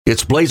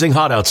It's blazing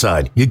hot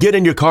outside. You get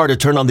in your car to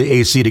turn on the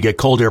AC to get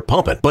cold air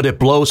pumping, but it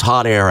blows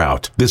hot air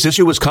out. This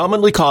issue is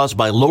commonly caused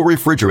by low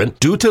refrigerant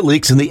due to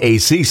leaks in the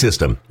AC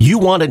system. You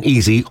want an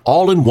easy,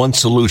 all-in-one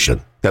solution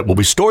that will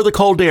restore the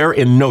cold air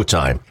in no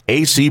time.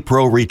 AC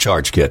Pro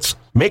Recharge Kits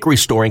make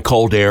restoring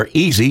cold air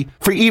easy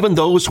for even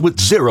those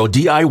with zero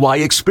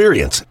DIY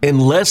experience in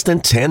less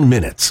than 10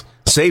 minutes.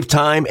 Save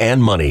time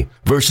and money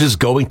versus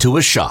going to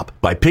a shop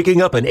by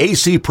picking up an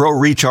AC Pro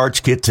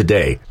Recharge Kit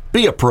today.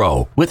 Be a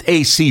pro with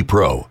AC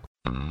Pro.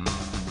 There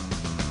goes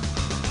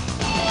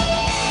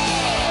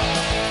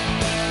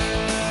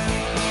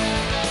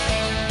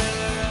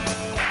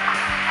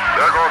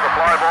a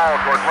fly ball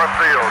towards left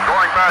field.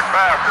 Going back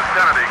fast is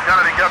Kennedy.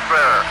 Kennedy gets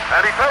there,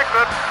 and he takes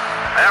it.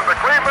 And the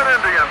Cleveland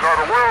Indians are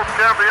the world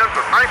champions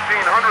of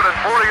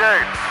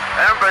 1948.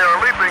 And they are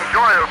leaping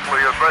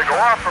joyously as they go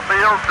off the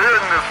field.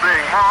 Din is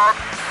being mobbed,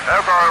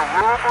 as are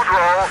Rube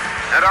Boudreau,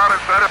 and out in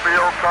center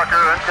field, Tucker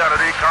and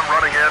Kennedy come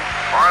running in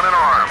arm in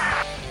arm.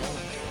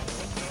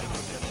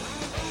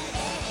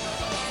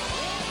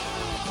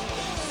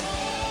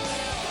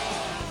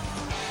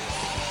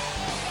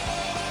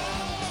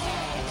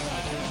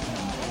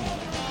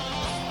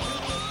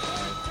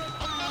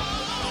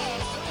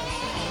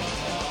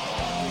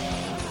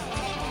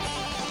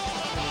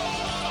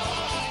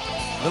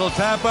 Little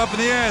tap up in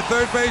the air,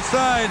 third base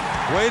side.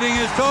 Waiting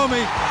is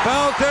Thome.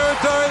 Foul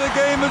territory, the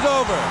game is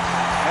over.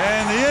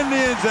 And the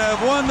Indians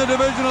have won the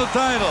divisional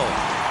title.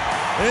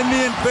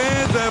 Indian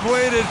fans have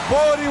waited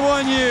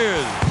 41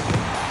 years.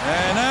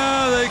 And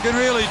now they can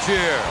really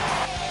cheer.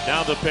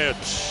 Now the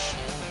pitch.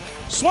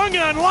 Swung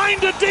on,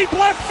 line to deep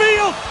left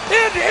field.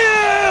 It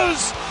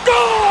is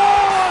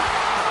gone!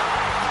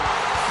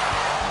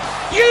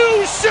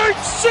 You should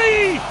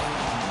see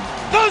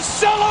the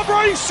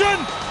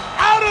celebration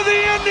out of the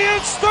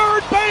Indians'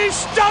 third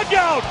base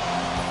dugout.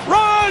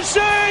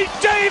 Rajai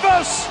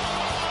Davis,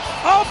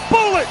 a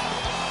bullet,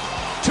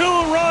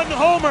 two-run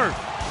homer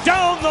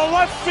down the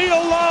left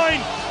field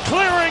line,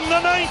 clearing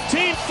the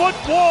 19-foot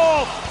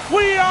wall.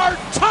 We are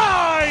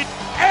tied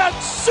at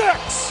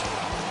 6.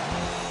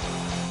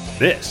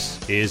 This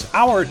is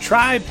Our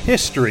Tribe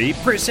History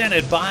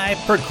presented by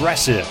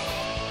Progressive.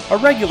 A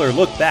regular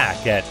look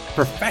back at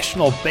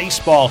professional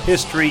baseball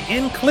history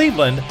in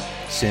Cleveland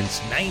since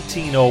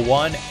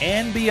 1901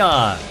 and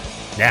beyond.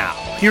 Now,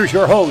 here's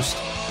your host,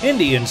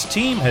 Indians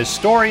team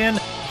historian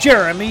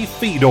Jeremy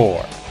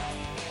Fedor.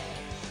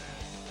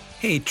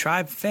 Hey,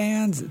 Tribe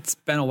fans. It's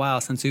been a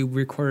while since we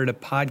recorded a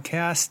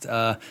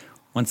podcast.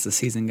 Once the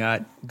season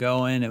got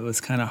going, it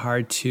was kind of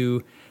hard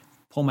to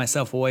pull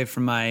myself away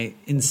from my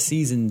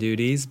in-season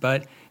duties,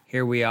 but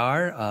here we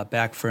are,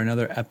 back for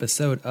another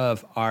episode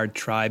of Our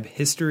Tribe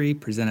History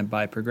presented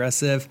by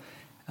Progressive.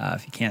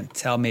 If you can't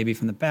tell maybe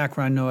from the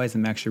background noise,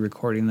 I'm actually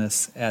recording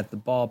this at the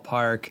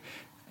ballpark,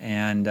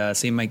 and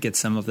so you might get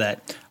some of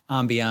that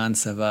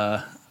ambiance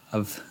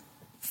of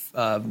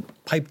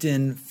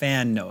piped-in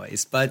fan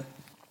noise. But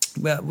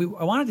I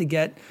wanted to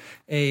get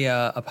a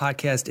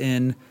podcast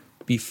in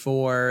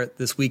before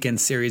this weekend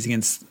series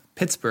against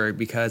Pittsburgh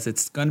because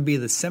it's going to be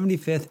the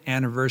 75th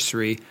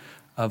anniversary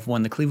of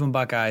when the Cleveland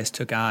Buckeyes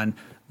took on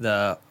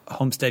the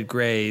Homestead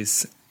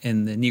Grays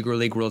in the Negro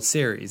League World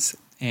Series,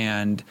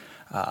 and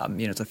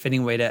it's a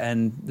fitting way to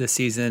end the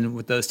season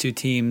with those two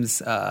teams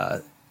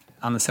on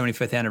the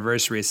 75th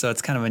anniversary. So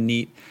it's kind of a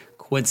neat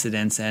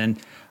coincidence. And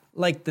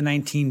like the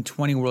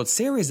 1920 World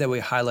Series that we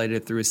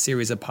highlighted through a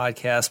series of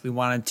podcasts, we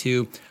wanted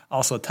to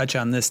also touch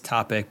on this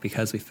topic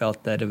because we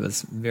felt that it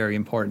was very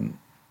important.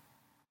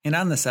 And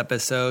on this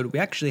episode, we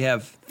actually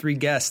have 3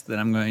 guests that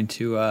I'm going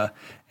to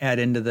add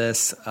into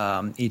this,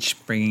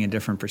 each bringing a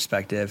different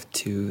perspective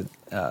to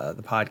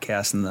the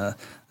podcast and the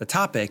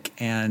topic.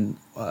 And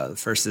the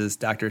first is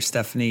Dr.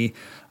 Stephanie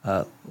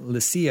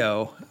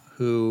Licio,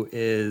 who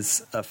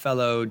is a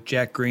fellow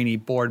Jack Greeny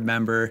board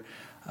member,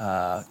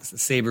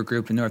 SABR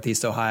Group in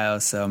Northeast Ohio.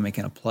 So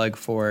making a plug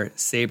for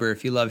SABR.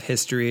 If you love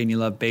history and you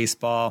love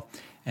baseball,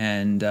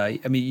 and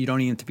you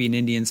don't even have to be an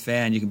Indians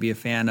fan. You can be a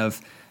fan of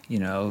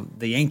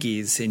the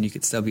Yankees, and you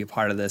could still be a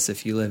part of this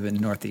if you live in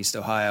Northeast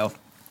Ohio.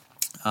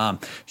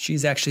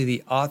 She's actually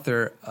the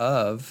author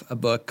of a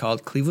book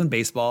called Cleveland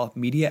Baseball,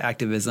 Media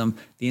Activism,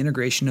 The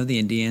Integration of the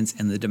Indians,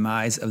 and the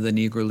Demise of the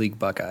Negro League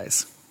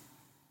Buckeyes.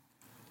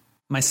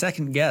 My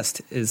second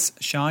guest is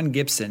Sean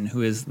Gibson,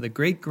 who is the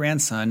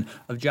great-grandson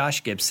of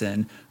Josh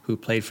Gibson, who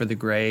played for the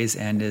Grays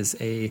and is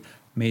a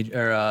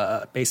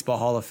major baseball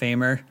Hall of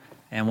Famer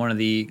and one of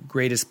the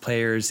greatest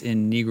players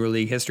in Negro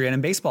League history and in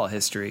baseball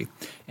history.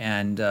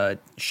 And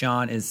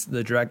Sean is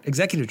the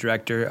executive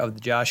director of the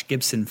Josh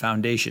Gibson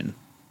Foundation.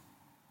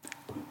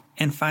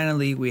 And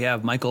finally, we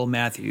have Michael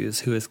Matthews,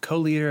 who is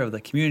co-leader of the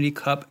Community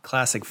Cup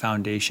Classic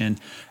Foundation.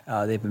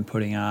 They've been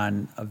putting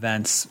on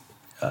events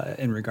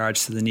in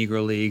regards to the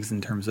Negro Leagues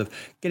in terms of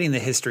getting the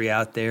history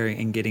out there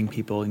and getting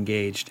people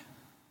engaged.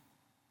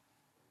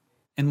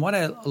 And what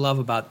I love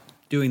about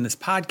doing this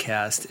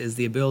podcast is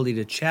the ability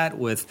to chat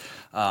with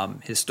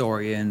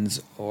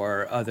historians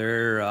or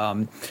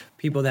other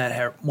people that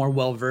are more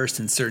well-versed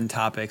in certain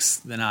topics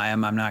than I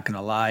am. I'm not going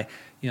to lie.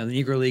 The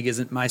Negro League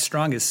isn't my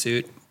strongest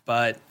suit,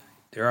 but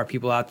there are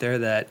people out there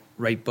that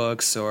write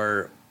books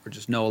or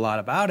just know a lot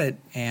about it.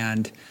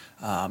 And,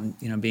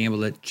 being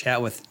able to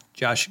chat with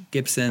Josh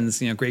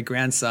Gibson's,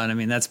 great-grandson, I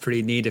mean, that's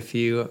pretty neat if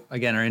you,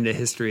 again, are into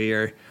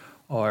history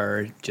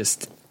or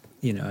just,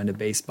 into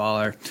baseball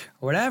or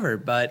whatever.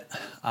 But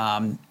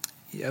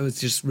it was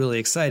just really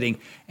exciting.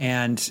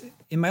 And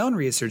in my own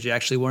research,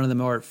 actually, one of the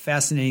more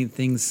fascinating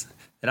things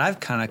that I've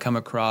kind of come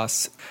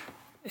across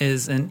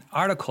is an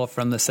article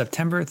from the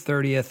September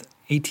 30th,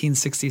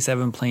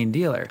 1867 Plain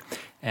Dealer.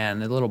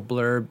 And the little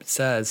blurb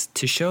says,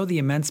 "To show the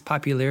immense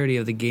popularity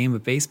of the game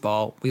of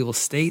baseball, we will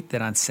state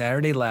that on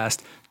Saturday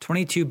last,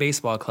 22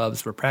 baseball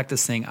clubs were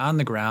practicing on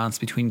the grounds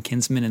between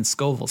Kinsman and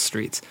Scoville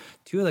Streets.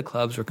 2 of the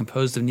clubs were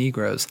composed of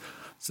Negroes."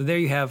 So there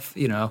you have,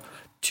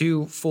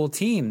 2 full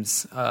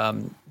teams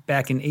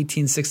back in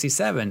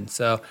 1867.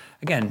 So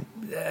again,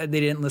 they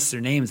didn't list their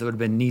names. It would have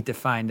been neat to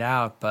find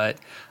out. But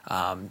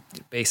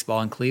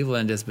baseball in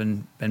Cleveland has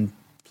been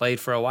played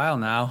for a while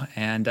now,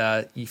 and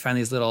you find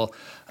these little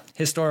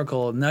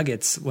historical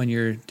nuggets when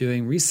you're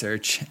doing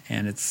research,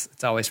 and it's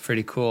always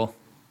pretty cool.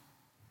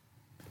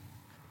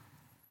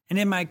 And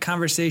in my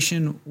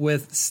conversation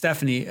with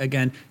Stephanie,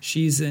 again,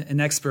 she's an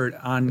expert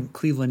on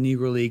Cleveland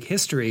Negro League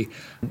history.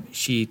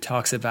 She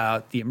talks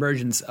about the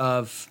emergence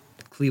of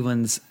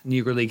Cleveland's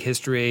Negro League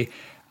history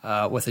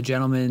with a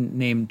gentleman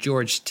named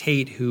George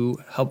Tate, who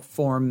helped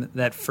form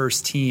that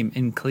first team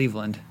in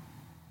Cleveland.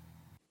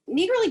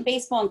 Negro League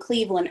baseball in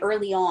Cleveland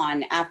early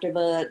on, after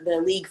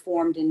the league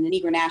formed and the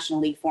Negro National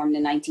League formed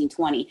in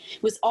 1920,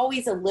 was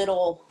always a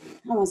little,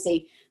 I don't want to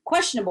say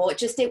questionable.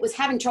 It was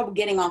having trouble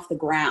getting off the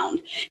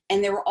ground.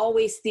 And there were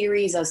always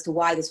theories as to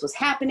why this was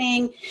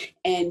happening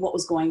and what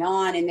was going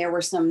on. And there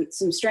were some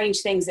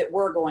strange things that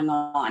were going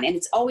on. And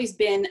it's always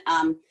been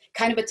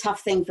kind of a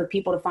tough thing for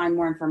people to find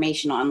more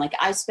information on. Like,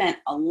 I spent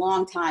a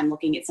long time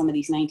looking at some of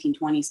these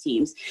 1920s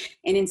teams.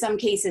 And in some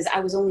cases,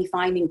 I was only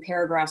finding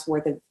paragraphs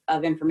worth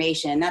of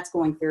information. That's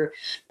going through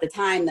the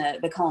time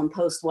the Cullen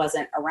Post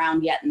wasn't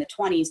around yet in the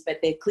 20s,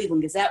 but the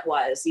Cleveland Gazette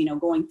was,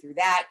 going through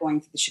that,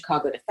 going through the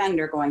Chicago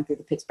Defender, going through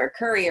the Pittsburgh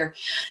Courier,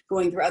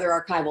 going through other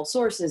archival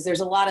sources. There's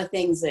a lot of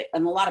things and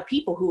a lot of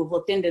people who have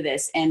looked into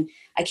this. And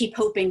I keep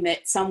hoping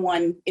that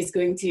someone is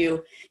going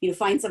to,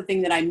 find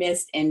something that I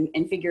missed and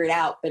figure it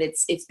out. But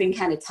it's been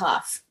kind of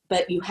tough.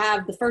 But you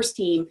have the first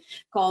team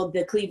called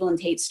the Cleveland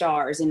Tate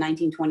Stars in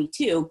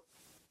 1922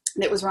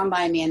 that was run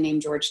by a man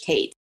named George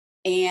Tate.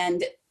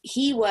 And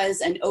he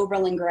was an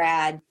Oberlin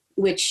grad,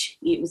 which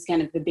it was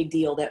kind of the big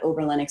deal that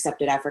Oberlin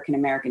accepted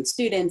African-American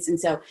students. And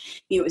so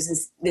it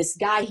was this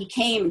guy, he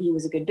came and he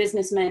was a good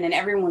businessman, and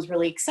everyone was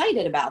really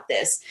excited about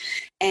this.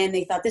 And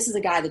they thought, this is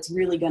a guy that's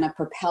really going to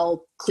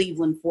propel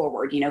Cleveland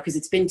forward, because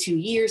it's been 2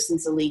 years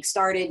since the league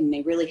started and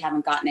they really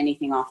haven't gotten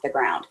anything off the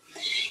ground.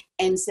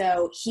 And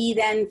so he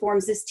then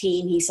forms this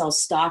team. He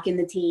sells stock in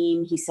the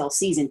team. He sells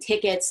season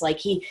tickets. Like,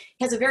 he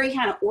has a very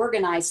kind of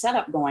organized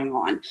setup going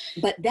on.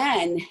 But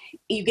then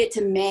you get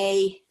to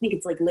May, I think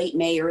it's like late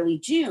May, early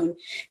June,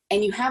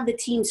 and you have the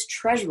team's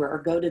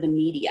treasurer go to the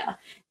media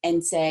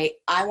and say,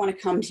 I want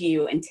to come to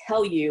you and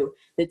tell you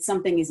that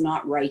something is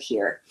not right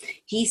here.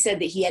 He said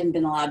that he hadn't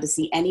been allowed to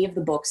see any of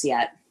the books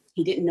yet.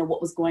 He didn't know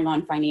what was going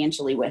on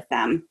financially with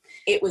them.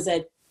 It was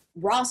a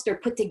roster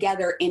put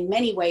together in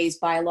many ways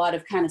by a lot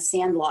of kind of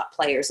sandlot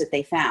players that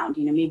they found,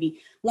 maybe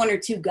 1 or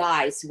 2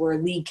 guys who were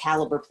league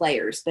caliber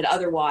players, but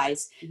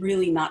otherwise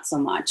really not so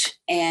much.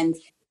 And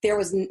there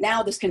was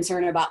now this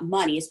concern about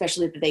money,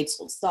 especially that they'd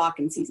sold stock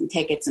and season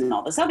tickets and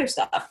all this other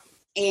stuff.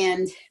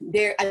 And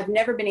I've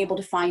never been able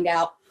to find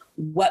out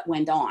what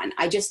went on.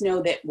 I just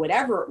know that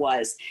whatever it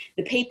was,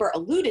 the paper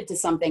alluded to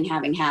something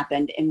having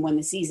happened. And when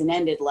the season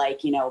ended,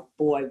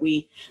 boy,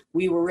 we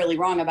were really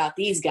wrong about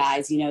these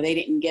guys. They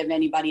didn't give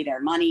anybody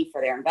their money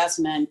for their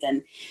investment.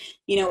 And,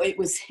 it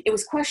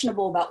was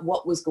questionable about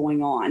what was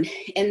going on.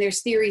 And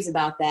there's theories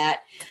about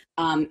that.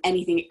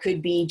 Anything, it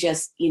could be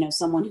just,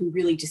 someone who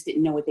really just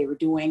didn't know what they were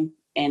doing.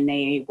 And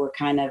they were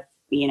kind of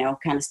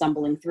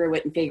stumbling through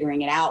it and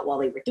figuring it out while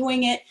they were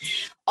doing it,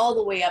 all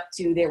the way up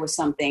to there was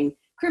something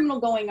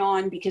criminal going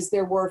on, because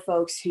there were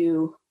folks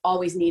who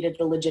always needed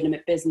a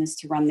legitimate business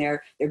to run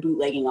their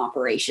bootlegging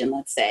operation,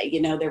 let's say.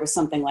 There was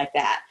something like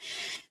that.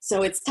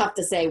 So it's tough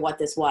to say what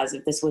this was,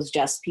 if this was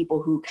just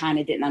people who kind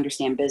of didn't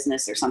understand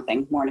business or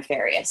something more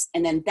nefarious.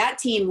 And then that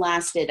team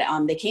lasted,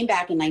 they came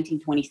back in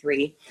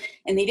 1923,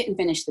 and they didn't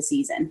finish the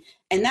season.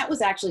 And that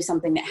was actually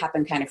something that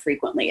happened kind of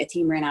frequently. A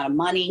team ran out of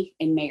money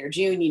in May or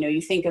June.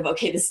 You think of,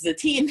 okay, this is a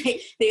team,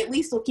 they at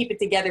least will keep it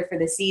together for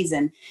the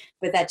season.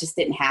 But that just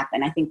didn't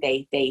happen. I think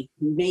they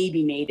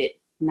maybe made it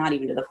not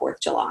even to the 4th of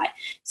July.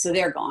 So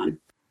they're gone.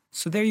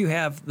 So there you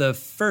have the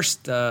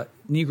first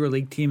Negro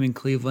League team in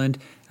Cleveland.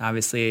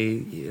 Obviously,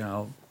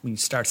 when you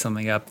start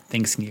something up,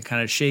 things can get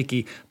kind of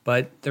shaky.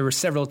 But there were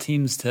several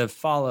teams to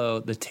follow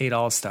the Tate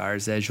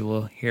All-Stars, as you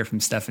will hear from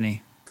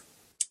Stephanie.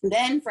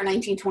 Then for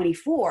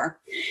 1924,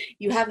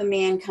 you have a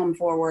man come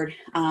forward.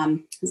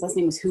 His last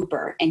name was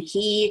Hooper, and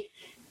he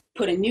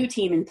put a new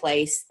team in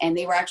place, and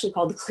they were actually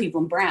called the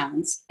Cleveland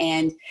Browns.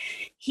 And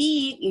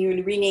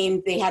he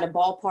renamed, they had a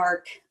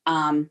ballpark,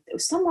 it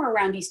was somewhere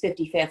around East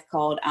 55th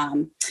called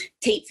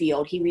Tate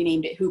Field. He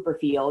renamed it Hooper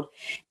Field.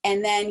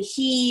 And then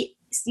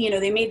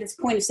they made this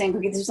point of saying,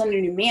 okay, this is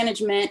under new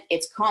management.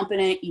 It's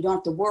competent. You don't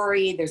have to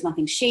worry. There's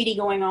nothing shady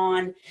going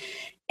on.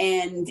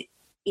 And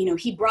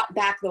he brought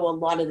back, though, a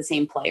lot of the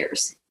same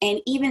players. And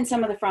even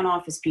some of the front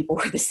office people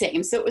were the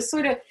same. So it was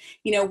sort of,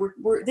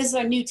 this is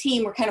our new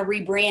team. We're kind of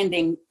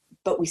rebranding,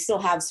 but we still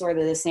have sort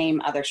of the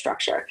same other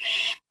structure.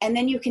 And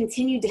then you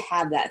continue to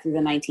have that through the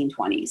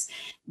 1920s.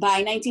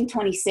 By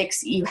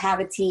 1926, you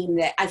have a team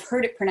that I've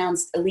heard it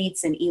pronounced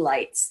elites and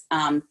elites,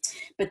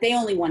 but they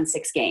only won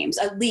 6 games,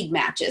 league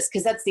matches,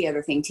 because that's the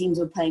other thing. Teams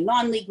would play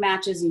non-league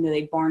matches.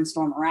 They'd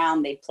barnstorm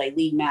around. They'd play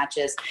league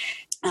matches.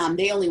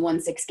 They only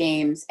won 6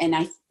 games. And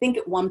I think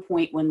at one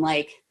point when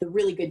the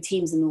really good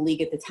teams in the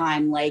league at the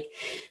time, like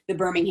the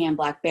Birmingham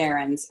Black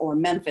Barons or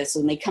Memphis,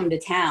 when they come to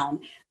town,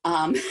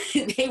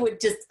 they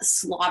would just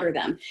slaughter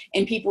them,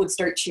 and people would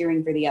start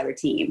cheering for the other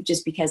team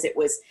just because it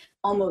was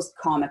almost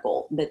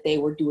comical that they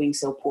were doing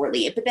so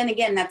poorly. But then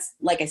again, that's,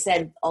 like I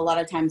said, a lot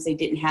of times they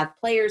didn't have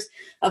players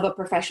of a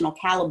professional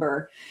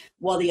caliber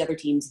while the other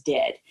teams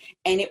did.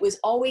 And it was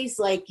always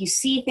like, you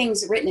see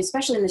things written,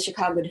 especially in the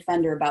Chicago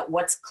Defender, about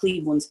what's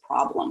Cleveland's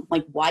problem.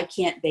 Like, why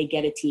can't they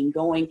get a team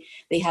going?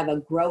 They have a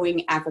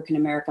growing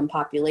African-American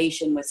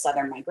population with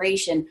Southern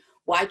migration.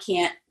 Why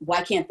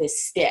can't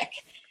this stick?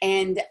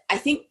 And I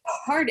think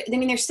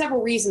there's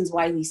several reasons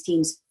why these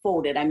teams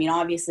folded.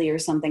 Obviously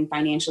there's something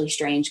financially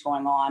strange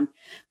going on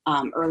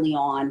early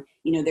on.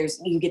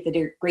 You get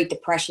the Great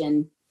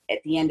Depression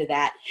at the end of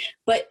that.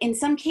 But in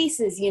some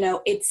cases,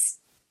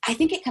 I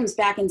think it comes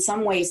back in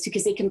some ways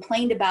because they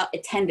complained about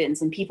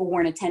attendance and people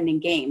weren't attending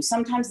games.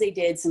 Sometimes they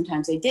did,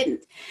 sometimes they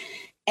didn't.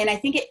 And I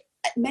think it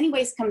in many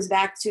ways comes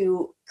back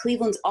to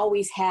Cleveland's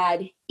always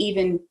had,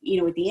 even,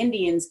 with the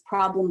Indians,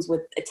 problems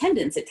with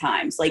attendance at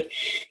times. Like,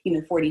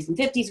 the 40s and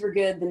 50s were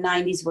good, the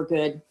 90s were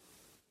good.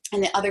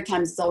 And the other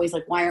times it's always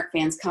like, why aren't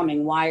fans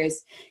coming? Why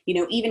is,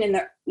 even in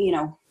the,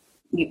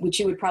 which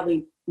you would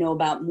probably know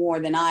about more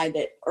than I,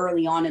 that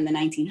early on in the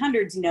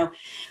 1900s,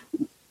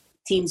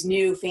 teams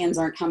knew fans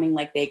aren't coming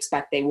like they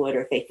expect they would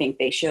or if they think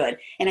they should.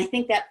 And I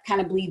think that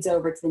kind of bleeds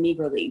over to the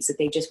Negro Leagues, that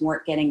they just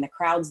weren't getting the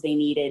crowds they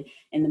needed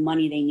and the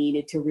money they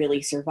needed to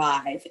really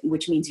survive,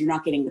 which means you're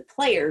not getting the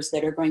players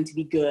that are going to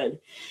be good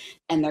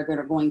and they're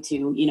going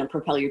to,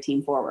 propel your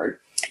team forward.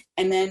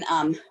 And then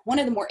one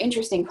of the more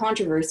interesting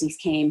controversies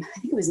came, I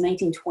think it was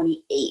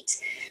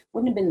 1928.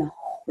 Wouldn't have been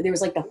there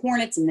was like the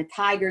Hornets and the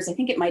Tigers. I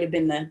think it might have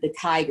been the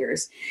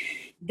Tigers.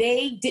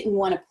 They didn't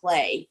want to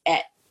play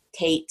at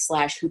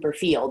Tate/Hooper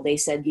Field. They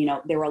said,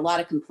 there were a lot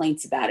of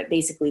complaints about it.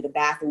 Basically, the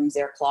bathrooms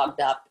there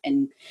clogged up,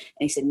 and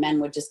they said men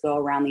would just go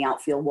around the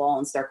outfield wall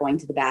and start going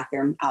to the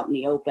bathroom out in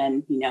the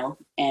open,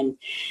 and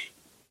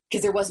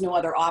because there was no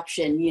other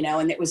option,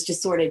 and it was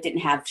just sort of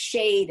didn't have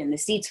shade, and the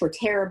seats were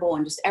terrible,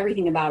 and just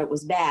everything about it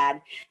was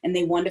bad, and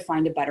they wanted to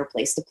find a better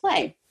place to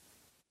play.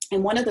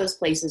 And one of those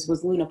places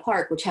was Luna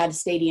Park, which had a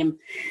stadium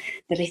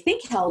that I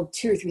think held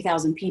 2,000 or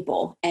 3,000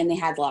 people. And they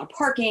had a lot of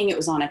parking. It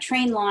was on a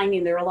train line,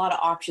 and there were a lot of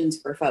options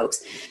for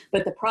folks.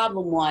 But the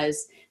problem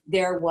was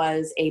there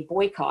was a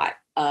boycott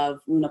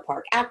of Luna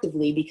Park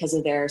actively because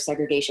of their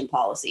segregation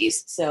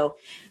policies. So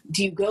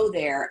do you go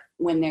there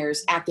when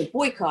there's active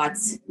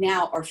boycotts?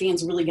 Now, are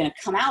fans really going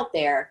to come out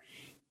there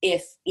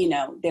if,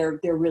 they're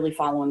really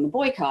following the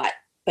boycott?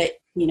 But,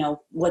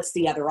 what's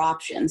the other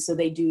option? So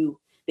they do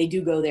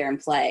go there and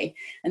play.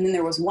 And then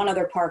there was one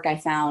other park I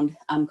found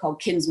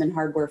called Kinsman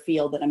Hardware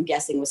Field that I'm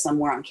guessing was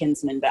somewhere on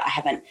Kinsman, but I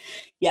haven't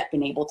yet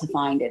been able to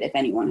find it if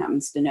anyone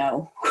happens to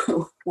know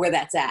where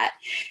that's at.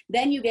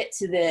 Then you get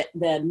to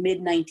the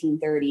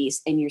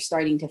mid-1930s and you're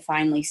starting to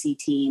finally see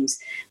teams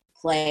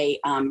play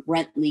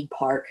rent League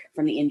Park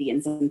from the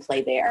Indians and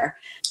play there.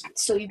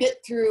 So you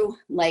get through,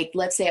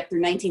 let's say up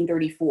through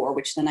 1934,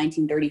 which the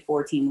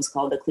 1934 team was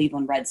called the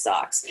Cleveland Red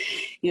Sox,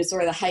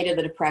 sort of the height of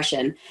the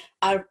Depression.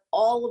 Out of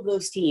all of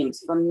those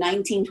teams from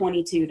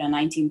 1922 to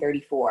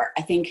 1934,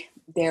 I think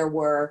there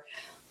was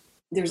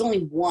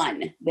only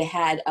one that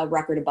had a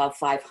record above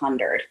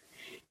 500.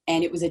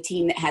 And it was a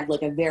team that had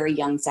a very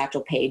young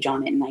Satchel Paige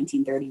on it in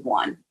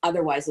 1931.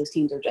 Otherwise, those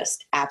teams are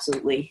just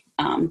absolutely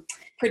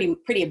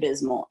pretty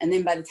abysmal. And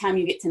then by the time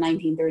you get to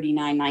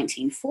 1939,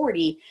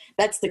 1940,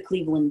 that's the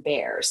Cleveland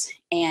Bears.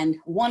 And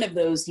one of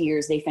those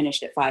years they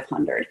finished at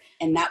 500.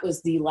 And that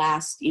was the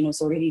last,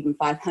 sort of even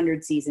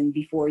 500 season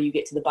before you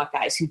get to the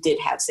Buckeyes, who did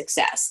have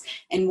success.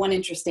 And one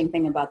interesting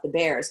thing about the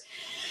Bears,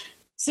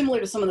 similar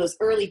to some of those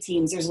early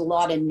teams, there's a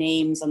lot of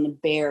names on the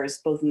Bears,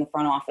 both in the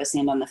front office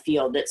and on the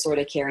field, that sort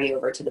of carry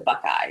over to the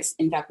Buckeyes.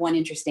 In fact, one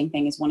interesting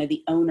thing is one of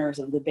the owners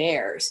of the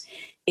Bears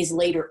is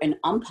later an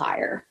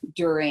umpire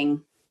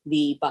during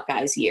the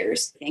Buckeyes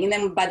years. And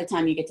then by the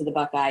time you get to the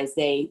Buckeyes,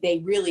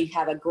 they really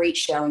have a great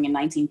showing in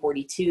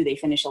 1942. They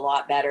finish a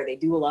lot better. They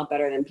do a lot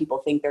better than people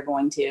think they're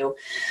going to.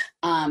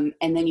 And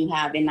then you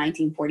have in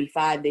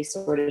 1945, they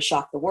sort of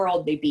shocked the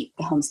world. They beat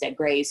the Homestead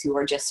Grays, who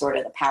were just sort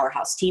of the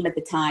powerhouse team at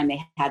the time.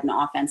 They had an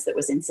offense that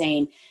was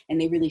insane,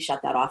 and they really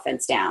shut that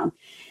offense down.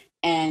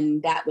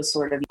 And that was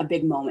sort of a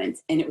big moment.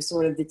 And it was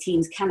sort of the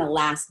team's kind of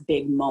last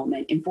big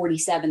moment. In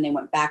 47, they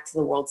went back to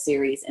the World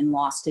Series and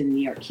lost to the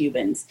New York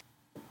Cubans.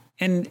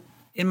 And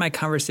in my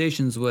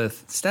conversations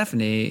with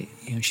Stephanie,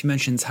 she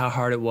mentions how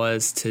hard it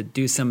was to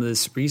do some of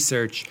this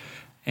research.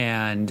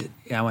 And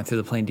I went through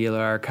the Plain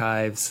Dealer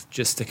archives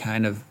just to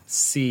kind of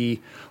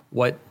see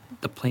what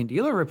the Plain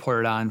Dealer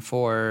reported on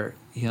for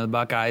the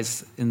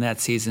Buckeyes in that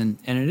season.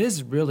 And it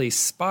is really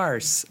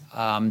sparse.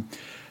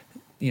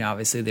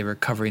 Obviously they were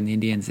covering the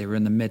Indians. They were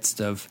in the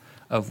midst of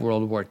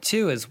World War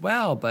II as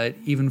well. But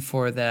even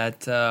for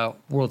that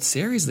World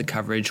Series, the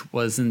coverage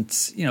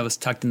wasn't, it was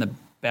tucked in the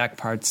back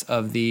parts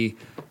of the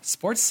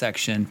sports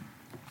section.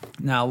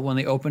 Now, when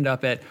they opened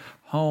up at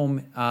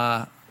home,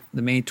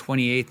 the May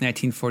 28th,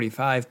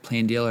 1945,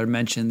 Plain Dealer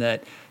mentioned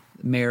that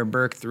Mayor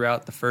Burke threw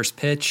out the first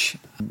pitch.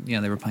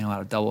 They were playing a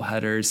lot of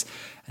doubleheaders.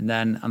 And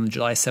then on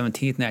July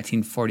 17th,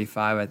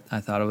 1945, I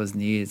thought it was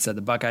neat. It said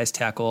the Buckeyes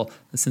tackle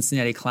the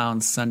Cincinnati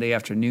Clowns Sunday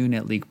afternoon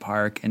at League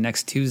Park, and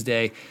next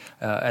Tuesday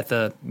at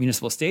the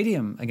Municipal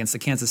Stadium against the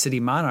Kansas City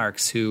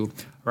Monarchs, who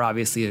are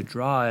obviously a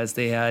draw, as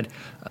they had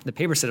the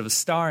paper said it was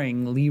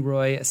starring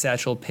Leroy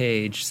Satchel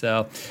Paige.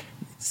 So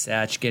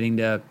Satch getting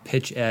to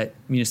pitch at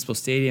Municipal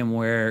Stadium,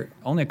 where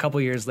only a couple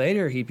years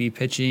later he'd be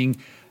pitching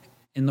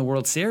in the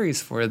World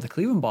Series for the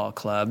Cleveland Ball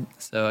Club.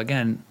 So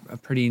again, a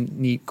pretty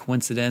neat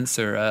coincidence,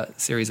 or a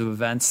series of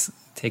events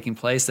taking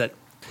place that,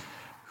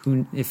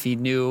 if he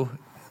knew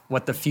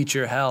what the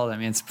future held,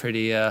 it's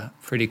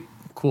pretty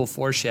cool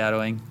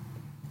foreshadowing.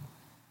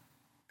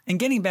 And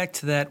getting back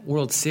to that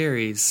World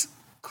Series,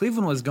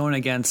 Cleveland was going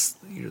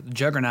against the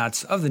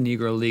juggernauts of the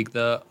Negro League,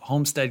 the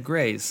Homestead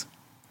Grays.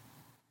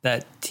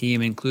 That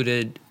team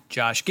included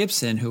Josh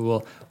Gibson,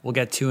 who we'll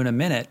get to in a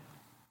minute.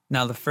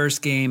 Now, the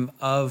first game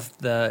of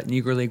the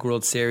Negro League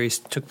World Series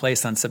took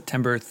place on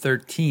September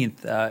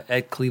 13th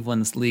at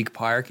Cleveland's League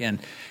Park. And,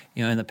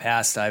 in the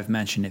past, I've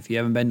mentioned, if you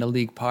haven't been to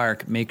League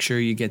Park, make sure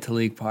you get to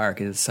League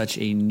Park. It is such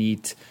a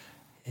neat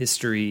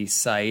history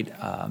site.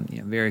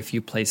 Very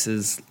few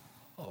places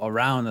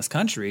around this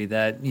country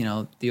that,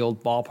 the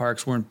old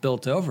ballparks weren't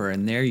built over.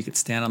 And there you could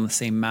stand on the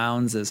same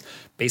mounds as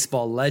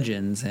baseball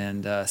legends,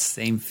 and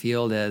same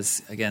field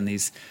as, again,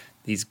 these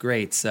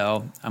greats.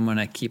 So I'm going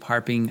to keep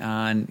harping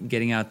on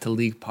getting out to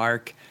League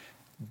Park.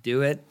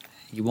 Do it.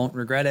 You won't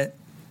regret it.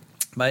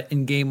 But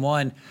in game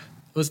one,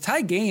 it was a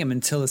tie game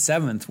until the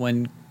 7th,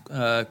 when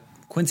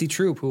Quincy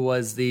Troop, who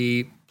was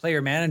the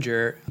player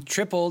manager,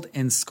 tripled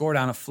and scored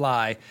on a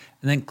fly.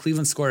 And then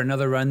Cleveland scored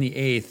another run in the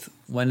 8th,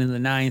 when in the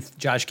 9th,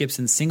 Josh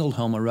Gibson singled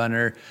home a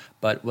runner,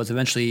 but was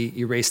eventually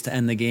erased to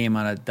end the game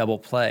on a double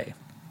play.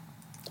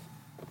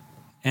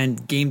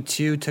 And game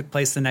 2 took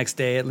place the next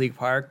day at League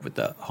Park, with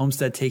the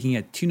Homestead taking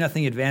a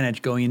 2-0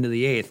 advantage going into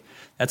the 8th.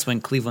 That's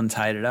when Cleveland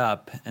tied it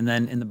up. And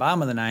then in the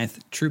bottom of the 9th,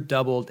 Troop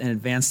doubled and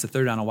advanced to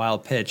third on a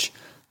wild pitch.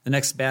 The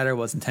next batter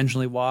was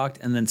intentionally walked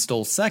and then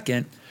stole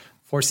second,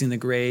 forcing the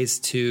Grays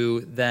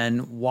to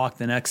then walk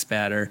the next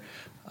batter.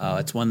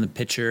 It's when the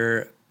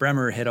pitcher,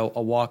 Bremer, hit a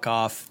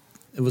walk-off.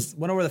 It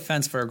went over the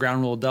fence for a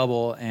ground rule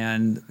double,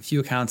 and a few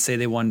accounts say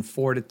they won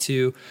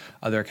 4-2.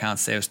 Other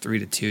accounts say it was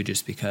 3-2,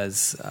 just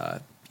because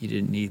you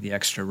didn't need the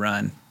extra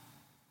run.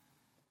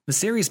 The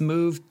series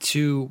moved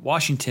to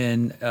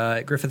Washington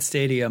at Griffith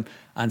Stadium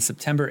on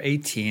September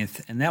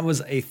 18th, and that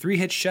was a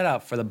 3-hit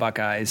shutout for the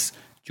Buckeyes.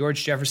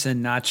 George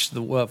Jefferson notched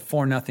the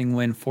 4-0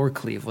 win for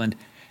Cleveland.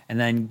 And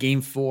then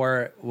Game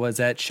 4 was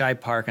at Shibe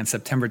Park on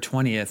September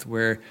 20th,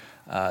 where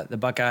the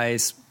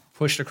Buckeyes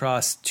pushed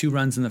across 2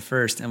 runs in the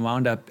first and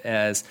wound up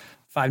as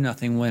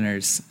 5-0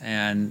 winners.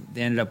 And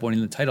they ended up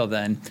winning the title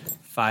then,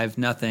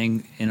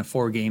 5-0 in a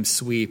 4-game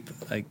sweep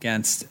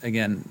against,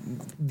 again,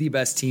 the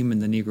best team in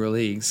the Negro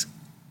Leagues.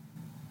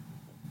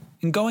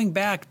 And going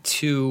back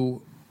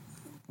to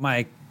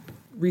my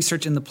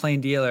research in the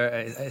Plain Dealer,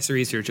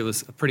 it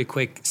was a pretty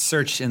quick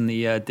search in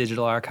the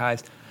digital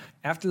archives.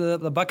 After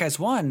the Buckeyes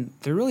won,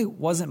 there really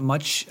wasn't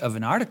much of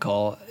an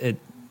article. It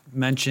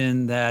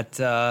mentioned that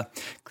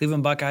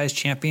Cleveland Buckeyes,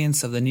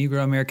 champions of the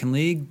Negro American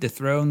League,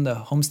 dethroned the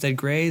Homestead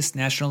Grays,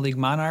 National League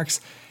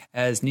Monarchs,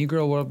 as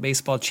Negro World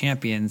Baseball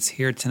champions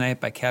here tonight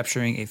by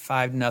capturing a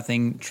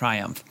 5-0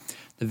 triumph.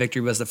 The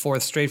victory was the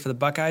 4th straight for the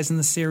Buckeyes in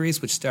the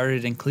series, which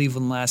started in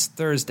Cleveland last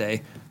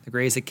Thursday. The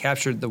Grays had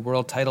captured the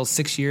world title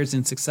 6 years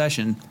in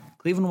succession.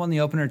 Cleveland won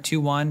the opener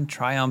 2-1,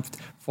 triumphed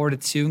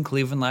 4-2 in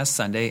Cleveland last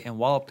Sunday, and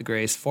walloped the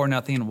Grays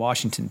 4-0 in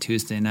Washington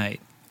Tuesday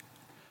night.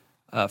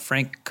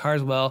 Frank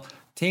Carswell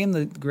tamed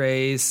the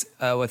Grays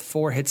with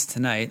 4 hits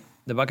tonight.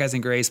 The Buckeyes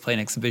and Grays play an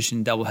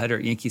exhibition doubleheader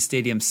at Yankee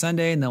Stadium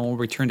Sunday, and then we'll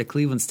return to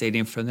Cleveland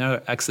Stadium for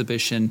another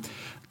exhibition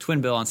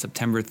twin bill on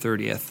September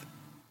 30th.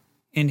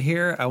 In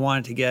here, I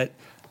wanted to get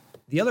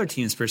the other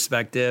team's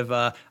perspective,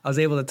 I was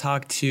able to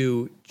talk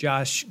to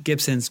Josh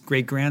Gibson's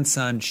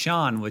great-grandson,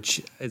 Sean,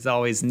 which is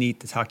always neat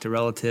to talk to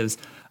relatives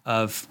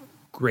of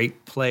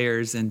great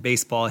players in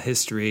baseball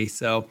history.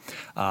 So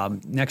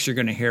next you're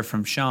going to hear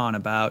from Sean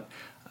about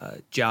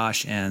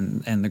Josh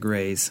and the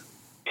Grays.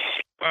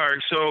 All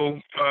right, so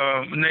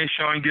my name's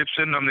Sean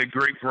Gibson. I'm the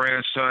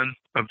great-grandson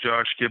of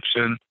Josh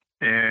Gibson,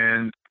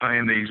 and I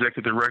am the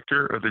executive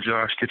director of the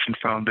Josh Gibson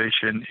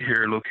Foundation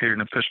here located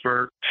in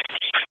Pittsburgh.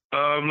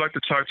 I'd like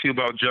to talk to you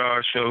about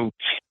Josh. So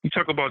you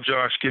talk about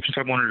Josh Gibson,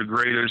 talk about one of the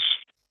greatest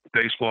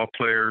baseball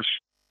players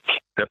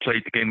that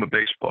played the game of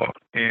baseball.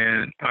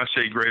 And I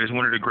say greatest,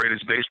 one of the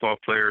greatest baseball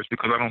players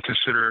because I don't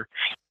consider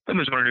him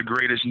as one of the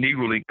greatest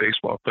Negro League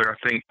baseball players.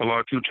 I think a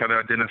lot of people try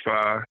to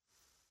identify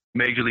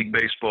Major League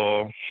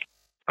Baseball,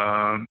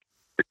 the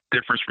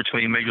difference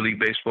between Major League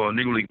Baseball and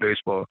Negro League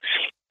Baseball.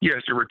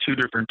 Yes, there were two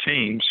different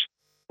teams.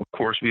 Of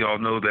course, we all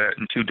know that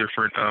in two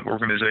different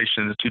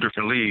organizations, two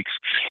different leagues.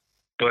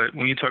 But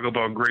when you talk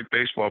about great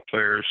baseball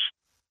players,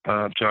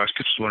 Josh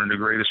Gibson is one of the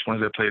greatest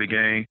ones that played the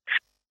game.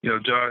 You know,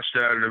 Josh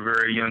died at a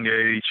very young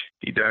age.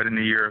 He died in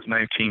the year of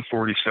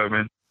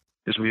 1947.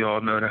 As we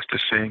all know, that's the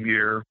same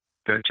year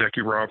that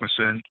Jackie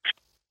Robinson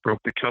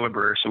broke the color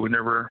barrier. So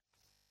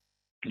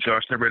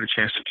Josh never had a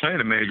chance to play in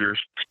the majors,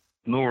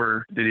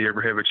 nor did he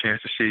ever have a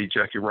chance to see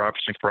Jackie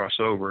Robinson cross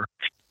over.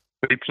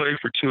 But he played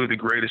for two of the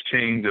greatest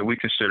teams that we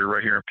consider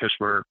right here in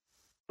Pittsburgh,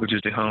 which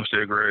is the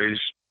Homestead Grays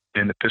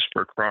and the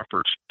Pittsburgh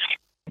Crawfords.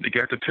 He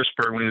got to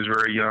Pittsburgh when he was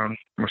very young,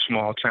 from a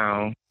small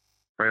town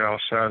right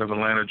outside of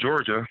Atlanta,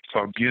 Georgia,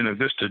 called Buena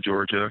Vista,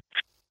 Georgia.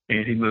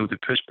 And he moved to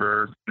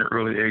Pittsburgh in the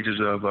early ages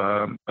of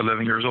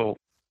 11 years old.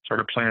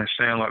 Started playing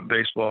sandlot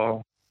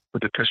baseball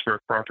with the Pittsburgh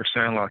Crawford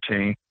Sandlot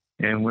team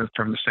and went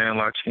from the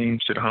Sandlot team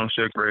to the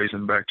Homestead Grays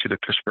and back to the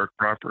Pittsburgh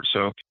Crawford.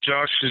 So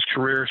Josh's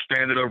career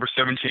spanned over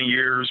 17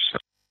 years.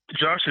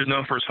 Josh is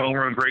known for his home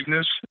run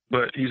greatness,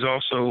 but he's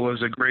also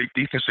was a great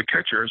defensive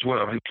catcher as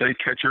well. He played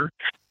catcher,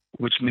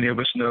 which many of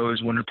us know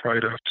is one of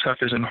probably the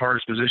toughest and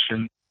hardest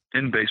position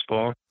in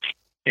baseball.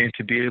 And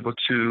to be able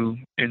to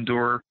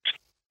endure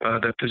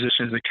that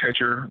position as a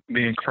catcher,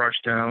 being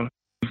crouched down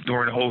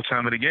during the whole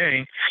time of the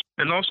game,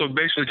 and also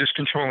basically just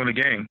controlling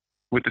the game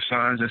with the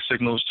signs and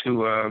signals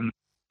to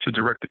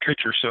direct the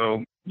pitcher.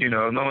 So, you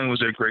know, not only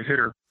was he a great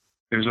hitter,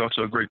 he was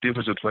also a great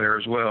defensive player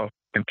as well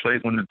and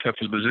played one of the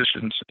toughest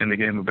positions in the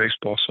game of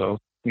baseball. So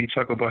when you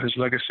talk about his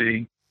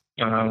legacy,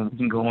 we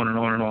can go on and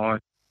on and on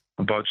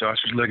about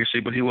Josh's legacy,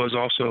 but he was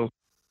also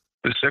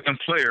the second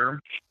player,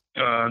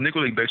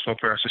 Negro League baseball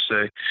player, I should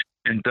say,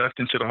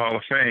 inducted into the Hall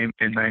of Fame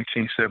in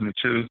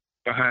 1972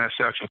 behind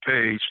Satchel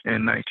Paige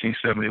in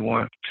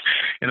 1971.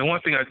 And the one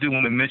thing I do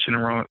want to mention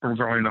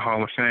regarding the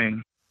Hall of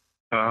Fame,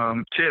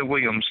 Ted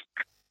Williams,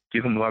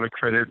 give him a lot of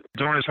credit.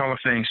 During his Hall of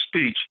Fame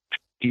speech,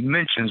 he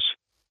mentions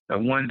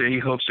that one day he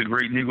hopes the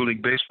great Negro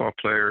League baseball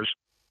players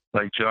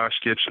like Josh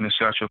Gibson and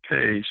Satchel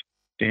Paige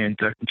be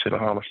inducted into the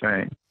Hall of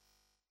Fame.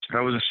 So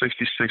that was in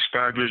 66.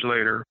 5 years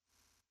later,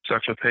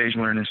 Satchel Paige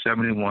went in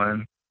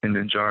 71, and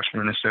then Josh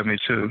went in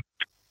 72.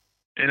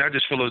 And I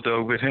just feel as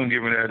though with him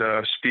giving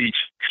that speech,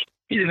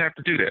 he didn't have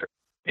to do that.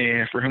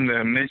 And for him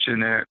to mention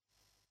that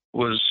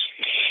was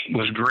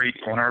great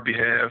on our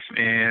behalf.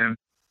 And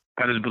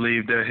I just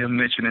believe that him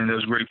mentioning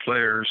those great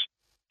players,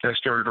 that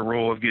started the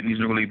role of getting these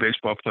Negro League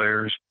baseball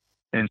players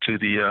into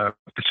the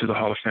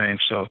Hall of Fame.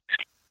 So,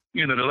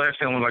 you know, the last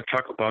thing I would like to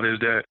talk about is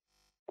that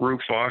Rube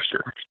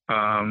Foster,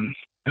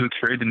 who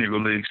created the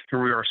Negro Leagues,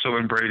 here we are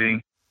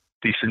celebrating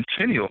the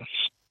centennial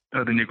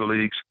of the Negro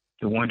Leagues,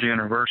 the 1-year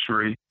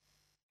anniversary.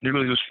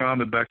 Negro League was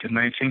founded back in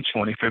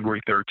 1920,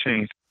 February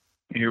 13th.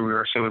 And here we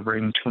are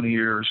celebrating 100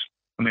 years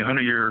of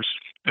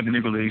the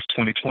Negro Leagues,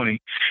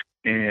 2020.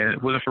 And if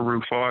it wasn't for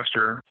Rube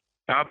Foster,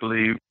 I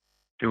believe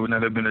there would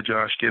not have been a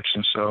Josh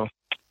Gibson. So,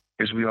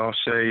 as we all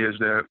say, is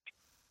that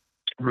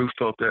Rube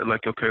felt that,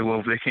 like, okay, well,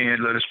 if they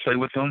can't let us play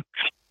with them,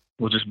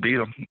 we'll just beat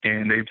them.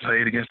 And they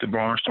played against the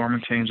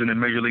barnstorming teams in the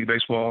Major League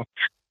Baseball.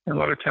 And a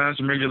lot of times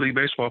the Major League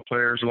Baseball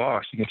players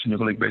lost against the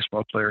Negro League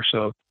Baseball players.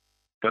 So,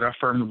 but I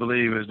firmly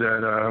believe is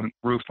that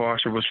Rube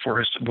Foster was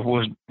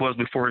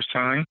before his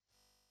time,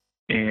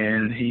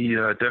 and he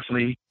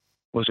definitely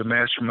was a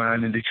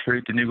mastermind in to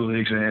create the Negro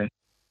Leagues. And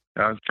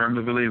I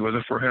firmly believe it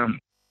wasn't for him,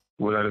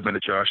 would have been a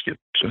Josh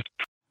Gibson.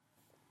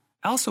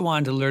 I also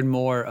wanted to learn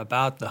more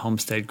about the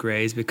Homestead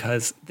Grays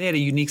because they had a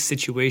unique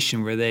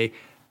situation where they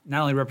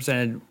not only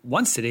represented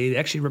one city, they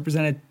actually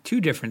represented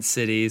two different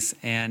cities,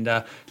 and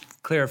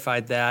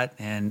clarified that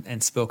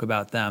and spoke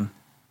about them.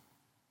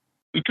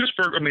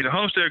 Pittsburgh, the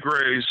Homestead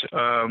Grays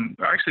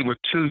actually were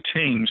two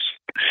teams.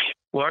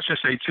 Well, I should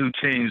say two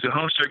teams. The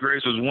Homestead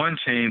Grays was one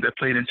team that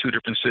played in two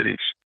different cities.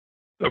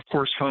 Of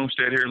course,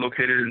 Homestead here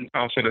located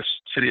outside the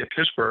city of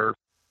Pittsburgh.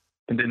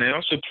 And then they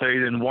also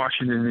played in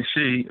Washington,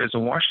 D.C. as the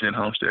Washington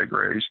Homestead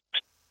Grays.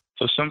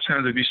 So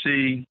sometimes if you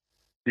see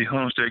the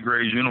Homestead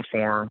Grays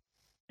uniform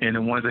and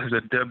the one that has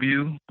a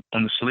W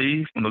on the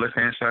sleeve, on the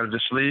left-hand side of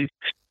the sleeve,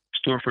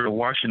 stood for the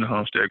Washington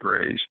Homestead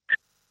Grays.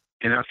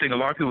 And I think a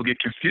lot of people get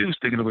confused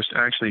thinking it was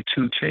actually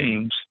two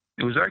teams.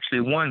 It was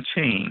actually one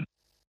team.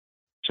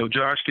 So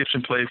Josh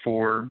Gibson played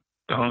for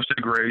the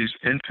Homestead Grays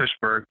in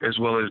Pittsburgh as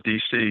well as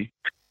D.C.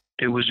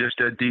 It was just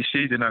that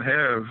D.C. did not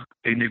have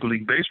a Negro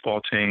League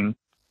baseball team.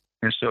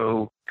 And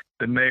so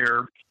the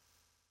mayor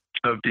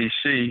of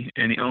D.C.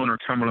 and the owner,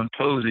 Cumberland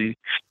Posey,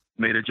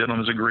 made a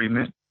gentleman's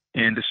agreement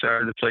and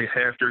decided to play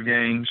half their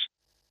games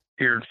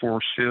here in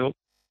Forest Field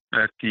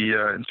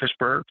in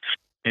Pittsburgh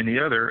and the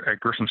other at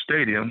Grissom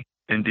Stadium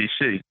in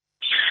D.C.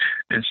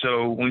 And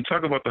so when we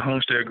talk about the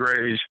Homestead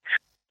Grays,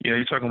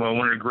 you're talking about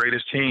one of the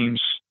greatest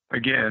teams,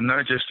 again,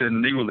 not just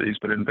in Negro Leagues,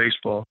 but in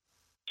baseball.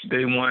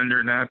 They won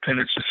their 9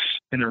 pennants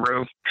in a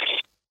row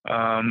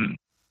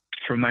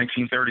from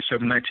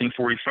 1937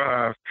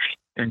 1945,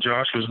 and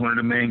Josh was one of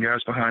the main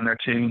guys behind that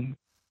team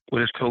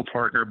with his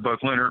co-partner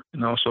Buck Leonard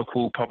and also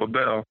Cool Papa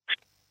Bell.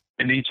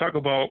 And then you talk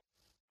about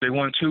they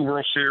won 2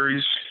 World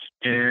Series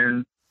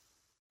in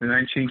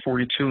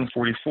 1942 and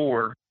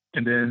 44,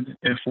 and then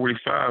in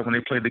 45 when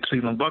they played the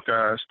Cleveland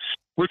Buckeyes,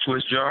 which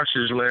was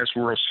Josh's last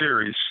World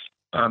Series.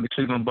 The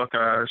Cleveland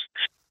Buckeyes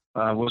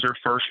was their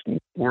first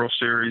World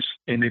Series,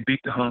 and they beat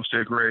the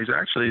Homestead Grays.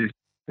 Actually,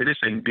 they just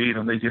didn't beat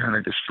them. They kind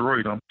of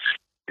destroyed them.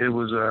 It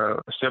was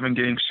a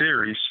 7-game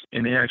series,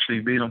 and they actually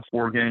beat them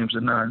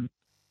 4-9.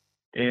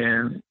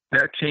 And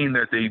that team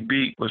that they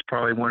beat was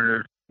probably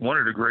one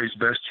of the Grays'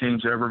 best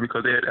teams ever,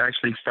 because they had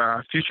actually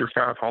 5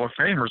 Hall of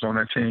Famers on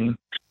that team.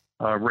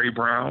 Ray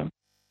Brown,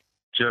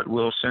 Judd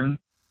Wilson,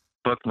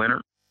 Buck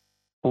Leonard,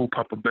 Cool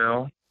Papa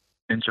Bell,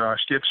 and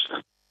Josh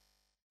Gibson.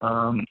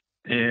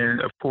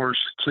 And, of course,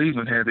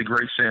 Cleveland had the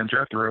great Sam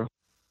Jethro,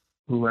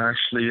 who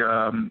actually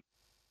lived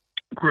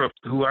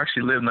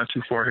not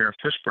too far here in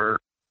Pittsburgh,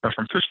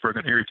 from Pittsburgh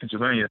in Erie,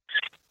 Pennsylvania.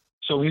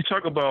 So when you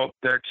talk about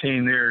that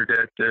team there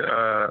that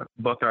the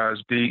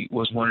Buckeyes beat,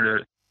 was one of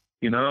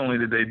the, not only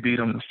did they beat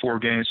them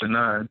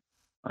 4-9,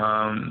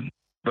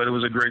 but it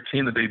was a great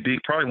team that they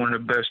beat, probably one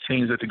of the best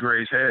teams that the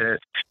Grays had.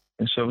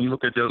 And so when you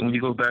look at when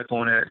you go back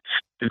on that,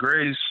 the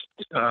Grays,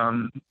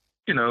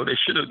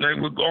 they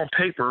would go on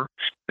paper,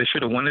 they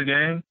should have won the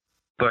game,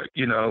 but,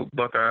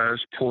 Buckeyes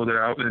pulled it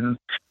out, and,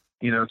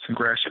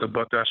 congrats to the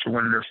Buckeyes for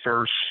winning their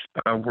first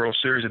World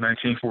Series in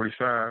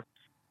 1945.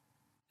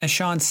 As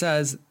Sean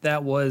says,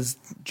 that was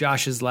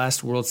Josh's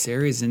last World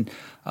Series, and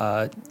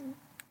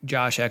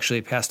Josh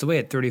actually passed away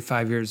at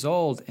 35 years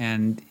old,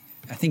 and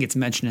I think it's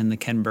mentioned in the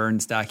Ken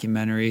Burns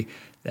documentary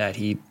that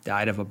he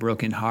died of a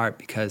broken heart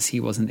because he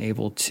wasn't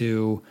able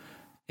to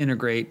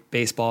integrate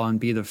baseball and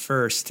be the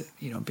first,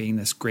 being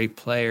this great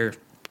player.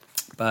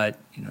 But,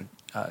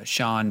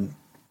 Sean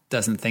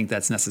doesn't think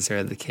that's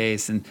necessarily the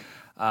case. And,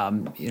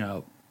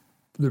 the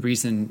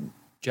reason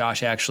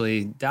Josh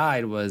actually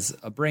died was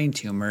a brain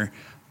tumor,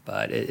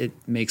 but it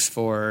makes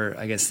for,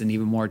 I guess, an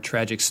even more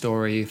tragic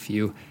story if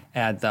you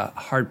add the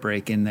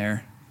heartbreak in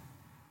there.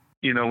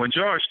 When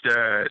Josh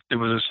died, it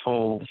was this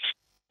whole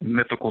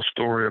mythical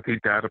story of he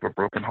died of a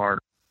broken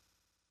heart.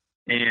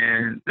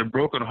 And the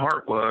broken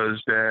heart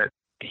was that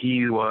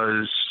he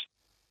was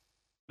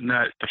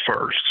not the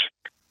first.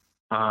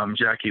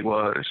 Jackie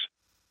was.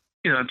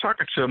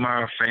 Talking to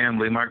my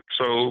family, my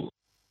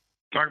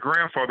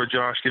grandfather,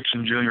 Josh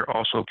Gibson Jr.,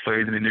 also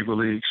played in the Negro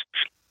Leagues.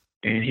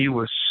 And he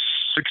was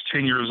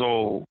 16 years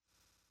old,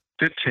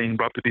 15,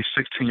 about to be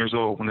 16 years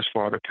old when his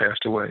father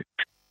passed away.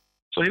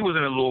 So he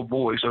wasn't a little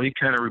boy, so he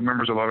kind of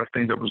remembers a lot of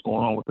things that was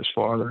going on with his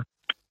father.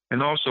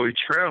 And also he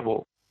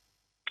traveled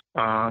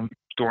during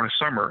the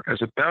summer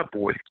as a bat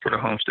boy for the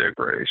Homestead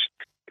Grays.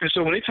 And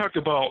so when he talked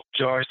about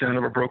Josh dying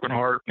of a broken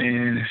heart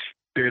and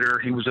bitter,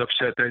 he was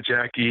upset that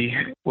Jackie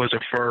was a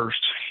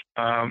first.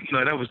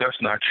 No,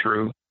 that's not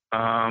true.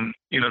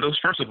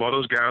 First of all,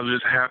 those guys were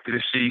just happy to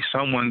see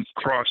someone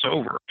cross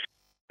over.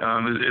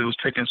 It was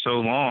taking so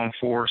long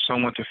for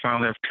someone to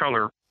finally have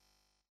color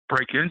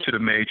break into the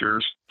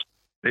majors.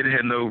 They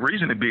had no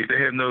reason to be. They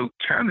had no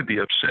time to be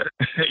upset.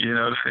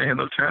 They had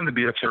no time to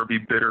be upset or be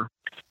bitter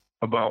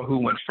about who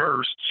went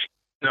first.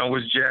 Now,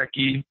 was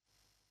Jackie,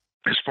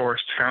 as far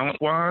as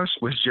talent-wise,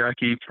 was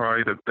Jackie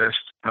probably the best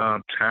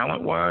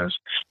talent-wise?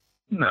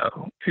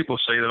 No. People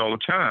say that all the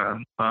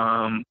time.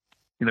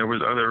 There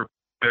was other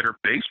better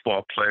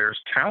baseball players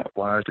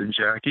talent-wise than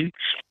Jackie.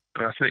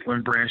 But I think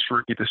when Branch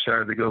Rickey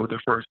decided to go with the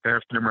first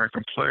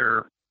African-American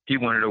player, he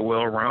wanted a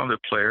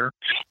well-rounded player.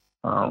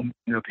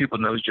 People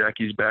know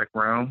Jackie's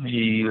background.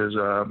 He was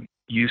a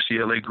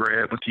UCLA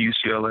grad, went to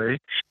UCLA.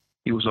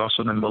 He was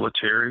also in the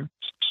military,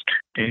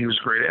 and he was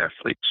a great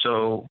athlete.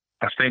 So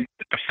I'm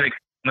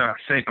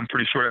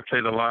pretty sure that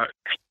played a lot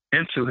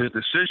into his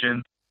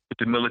decision with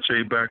the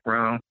military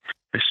background,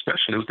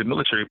 especially with the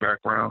military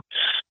background.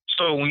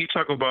 So when you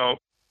talk about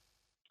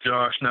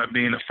Josh not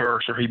being the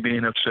first, or he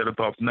being upset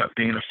about not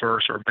being the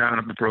first, or down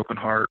of a broken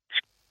heart,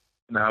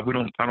 I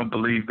don't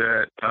believe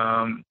that.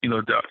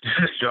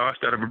 Josh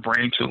died of a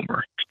brain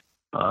tumor.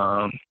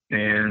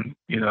 And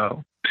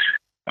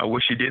I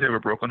wish he did have a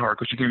broken heart,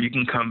 because you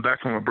can come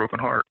back from a broken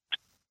heart.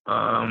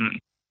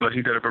 But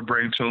he died of a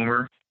brain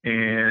tumor.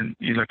 And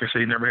like I said,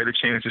 he never had a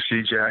chance to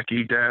see Jackie.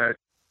 He died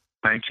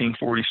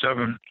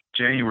 1947,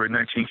 January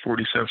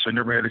 1947. So he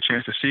never had a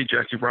chance to see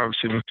Jackie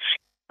Robinson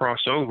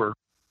cross over.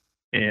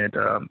 And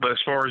but as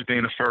far as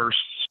being the first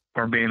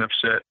or being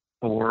upset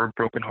or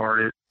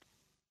brokenhearted,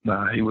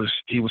 nah, he was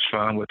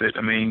fine with it.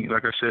 I mean,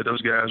 like I said,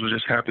 those guys were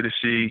just happy to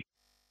see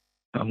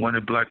one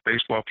of the black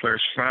baseball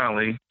players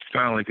finally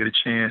get a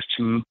chance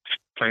to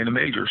play in the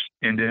majors.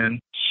 And then,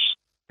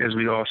 as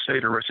we all say,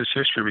 the rest is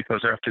history,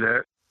 because after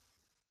that,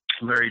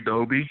 Larry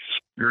Doby,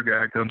 your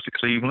guy, comes to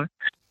Cleveland,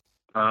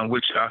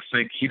 which I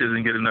think he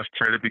doesn't get enough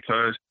credit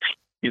because,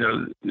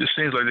 it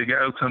seems like the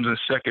guy who comes in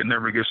second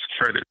never gets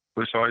credit.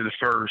 It's always the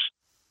first.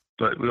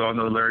 But we all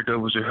know Larry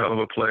Doby was a hell of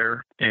a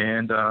player,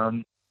 and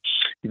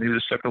he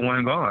was the second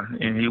one gone,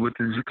 and he went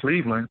to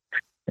Cleveland,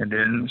 and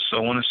then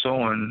so on and so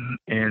on.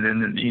 And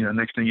then,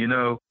 next thing you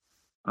know,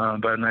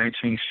 by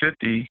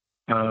 1950,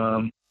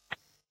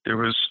 there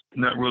was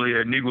not really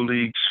a Negro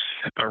Leagues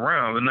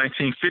around. In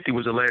 1950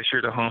 was the last year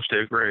of the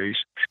Homestead Grays.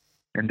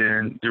 And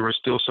then there were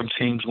still some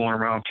teams going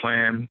around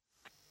playing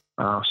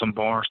some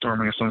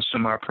barnstorming and some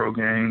semi-pro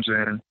games.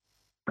 And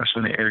that's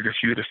when they added a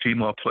few of the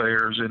female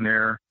players in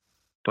there.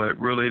 But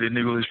really, the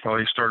Negro Leagues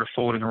probably started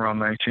folding around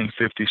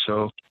 1950.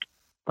 So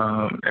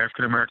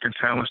African-American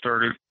talent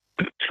started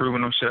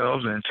proving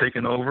themselves and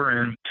taking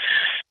over. And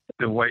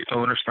the white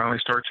owners finally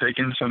started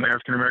taking some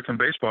African-American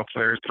baseball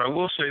players. But I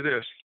will say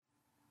this.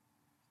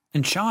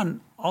 And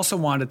Sean also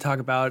wanted to talk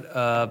about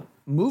a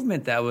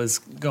movement that was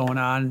going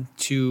on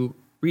to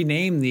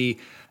rename the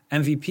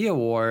MVP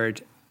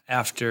award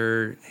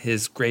after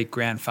his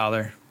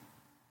great-grandfather.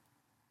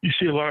 You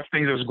see a lot of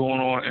things that's going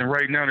on, and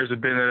right now there's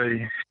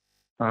been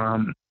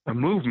a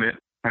movement,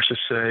 I should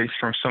say,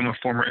 from some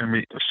former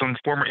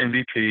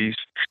MVPs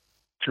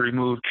to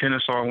remove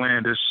Kennesaw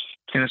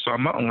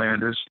Mountain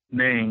Landis'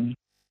 name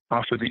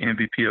off of the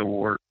MVP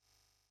award.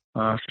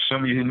 For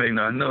some of you who may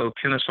not know,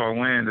 Kennesaw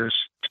Landis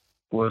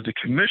was the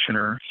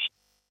commissioner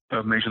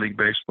of Major League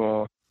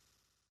Baseball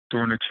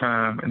during the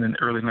time in the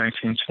early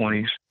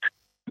 1920s,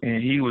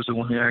 and he was the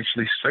one who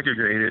actually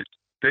segregated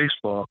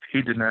baseball.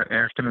 He denied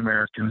African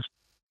Americans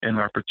an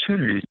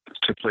opportunity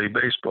to play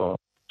baseball.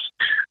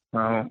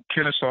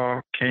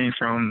 Kennesaw came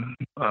from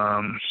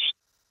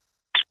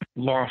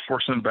law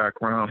enforcement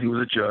background. He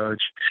was a judge.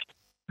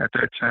 At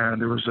that time,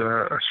 there was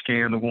a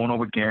scandal going on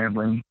with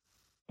gambling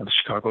of the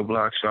Chicago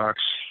Black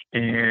Sox,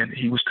 and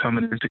he was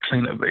coming in to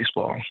clean up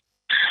baseball.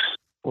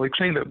 Well, he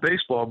cleaned up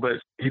baseball,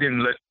 but he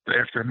didn't let the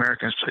African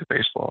Americans play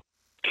baseball.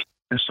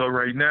 And so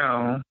right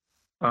now,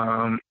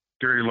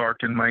 Gary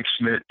Larkin, Mike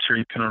Schmidt,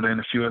 Terry Pendleton, and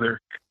a few other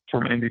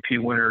former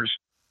MVP winners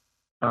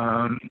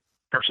are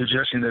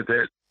suggesting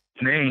that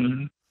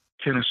name,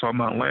 Kennesaw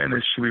Mountain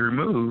Landis, should be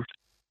removed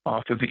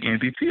off of the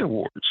MVP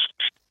awards.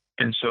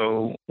 And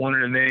so one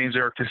of the names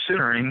they're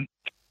considering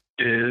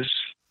is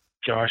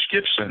Josh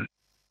Gibson.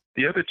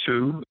 The other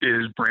two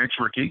is Branch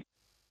Rickey,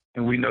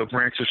 and we know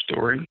Branch's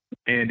story.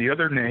 And the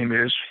other name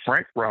is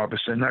Frank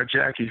Robinson, not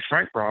Jackie,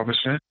 Frank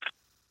Robinson,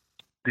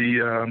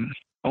 the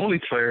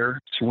only player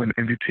to win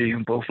MVP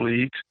in both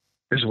leagues,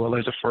 as well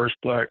as the first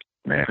black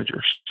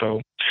manager.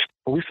 So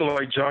we feel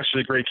like Josh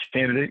is a great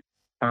candidate.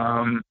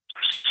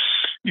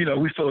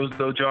 We feel as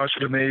though Josh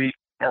would have made,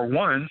 or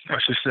won, I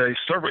should say,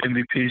 several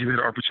MVPs who had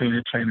the opportunity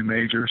to play in the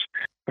majors.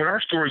 But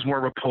our story is more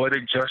of a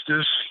poetic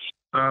justice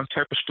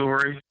type of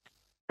story,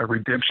 a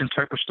redemption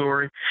type of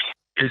story.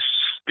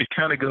 It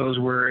kind of goes,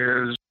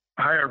 whereas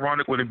how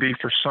ironic would it be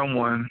for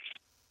someone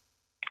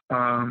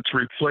to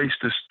replace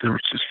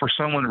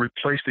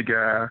the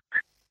guy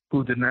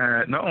who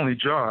denied not only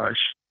Josh,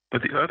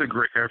 but the other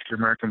great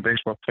African-American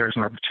baseball players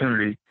an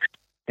opportunity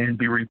and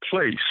be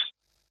replaced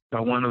by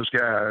one of those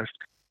guys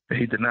that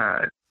he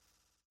denied.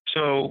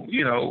 So,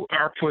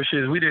 our push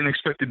is we didn't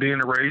expect to be in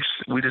the race.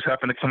 We just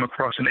happened to come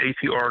across an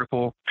AP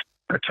article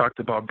that talked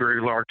about Barry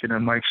Larkin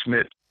and Mike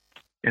Schmidt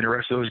and the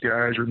rest of those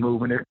guys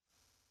removing it,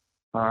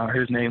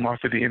 his name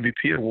off of the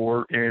MVP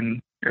award.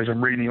 And as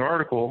I'm reading the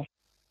article,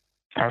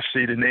 I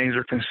see the names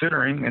they're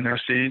considering, and I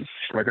see,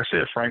 like I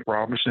said, Frank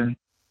Robinson,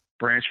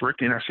 Branch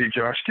Rickey, and I see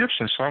Josh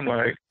Gibson. So I'm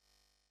like,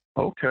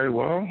 okay,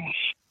 well,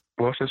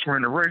 since we're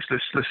in the race,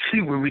 let's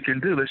see what we can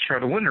do. Let's try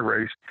to win the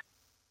race.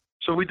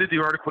 So we did the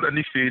article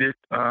Undefeated.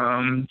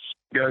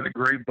 Got a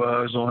great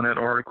buzz on that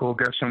article.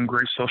 Got some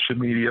great social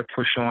media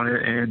push on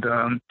it. And,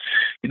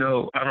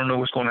 I don't know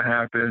what's going to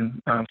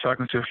happen. I'm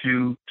talking to a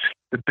few.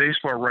 The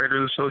Baseball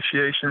Writers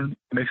Association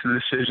makes a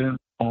decision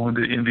on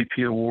the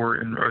MVP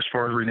award and as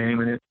far as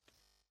renaming it.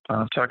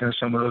 I'm talking to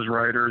some of those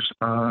writers.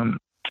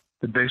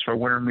 The baseball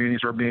winter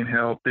meetings are being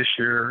held this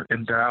year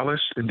in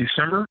Dallas in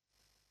December.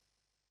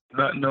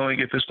 Not knowing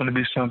if it's going to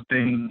be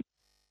something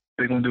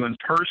they're going to do in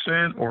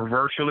person or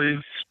virtually.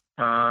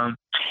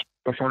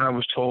 But from what I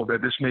was told,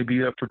 that this may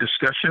be up for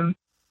discussion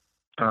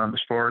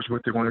as far as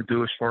what they're going to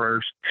do as far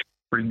as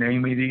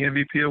renaming the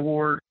MVP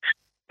award.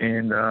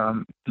 And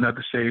not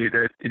to say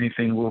that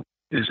anything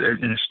is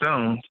in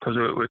stone because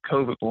with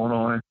COVID going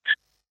on.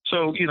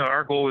 So,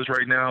 our goal is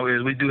right now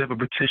is we do have a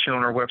petition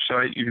on our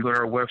website. You can go to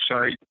our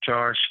website,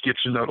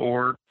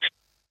 joshgibson.org.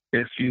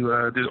 If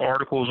there's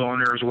articles on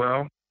there as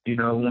well.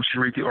 Once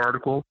you read the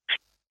article,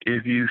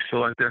 if you feel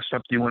like that's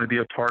something you want to be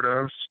a part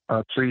of,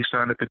 please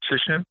sign the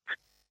petition.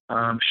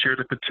 Share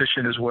the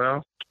petition as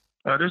well.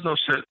 There's no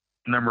set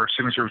number of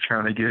signatures we're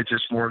trying to get,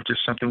 just more of just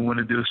something we want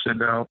to do,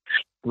 send out.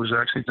 It was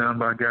actually done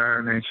by a guy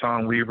named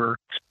Tom Weaver.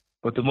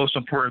 But the most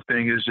important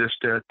thing is just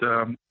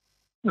that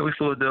we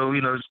feel as though,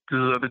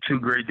 there's other two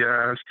great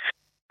guys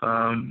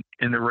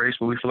in the race,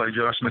 but we feel like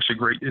Josh Smith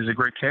is a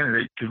great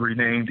candidate to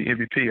rename the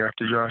MVP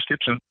after Josh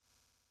Gibson.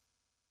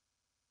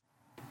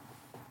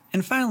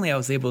 And finally, I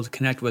was able to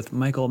connect with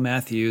Michael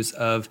Matthews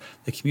of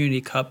the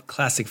Community Cup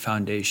Classic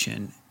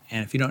Foundation.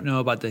 And if you don't know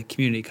about the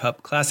Community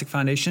Cup Classic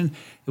Foundation,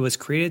 it was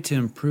created to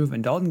improve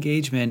adult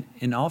engagement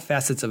in all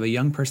facets of a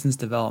young person's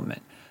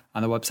development.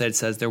 On the website, it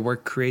says their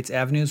work creates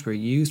avenues where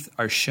youth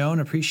are shown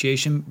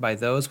appreciation by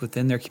those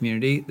within their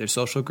community, their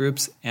social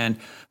groups, and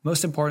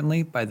most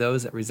importantly, by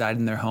those that reside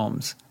in their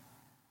homes.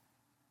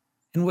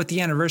 And with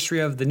the anniversary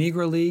of the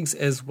Negro Leagues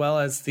as well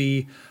as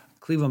the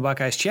Cleveland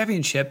Buckeyes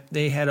Championship,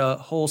 they had a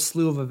whole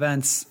slew of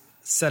events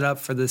set up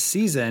for this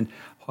season.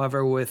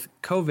 However, with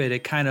COVID,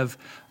 it kind of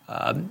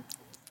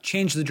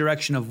changed the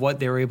direction of what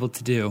they were able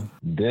to do.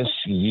 This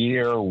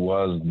year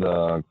was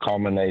the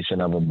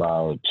culmination of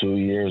about 2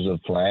 years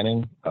of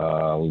planning.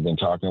 We've been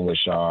talking with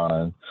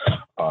Sean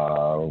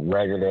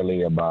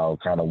regularly about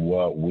kind of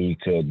what we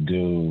could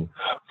do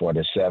for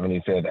the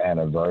 75th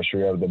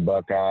anniversary of the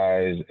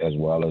Buckeyes, as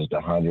well as the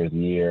 100th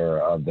year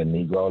of the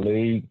Negro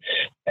League,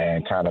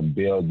 and kind of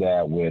build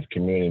that with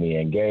community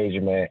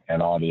engagement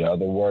and all the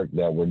other work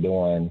that we're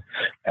doing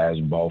as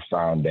both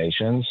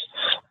foundations.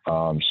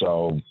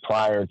 So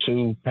prior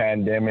to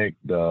pandemic,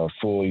 the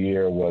full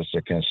year was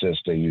to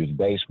consist of youth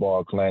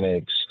baseball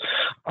clinics.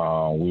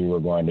 We were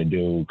going to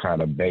do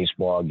kind of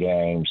baseball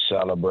games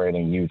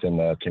celebrating youth in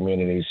the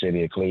community,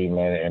 city of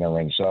Cleveland,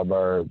 entering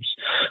suburbs.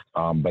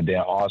 But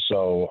then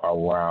also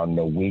around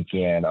the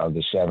weekend of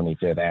the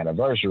 75th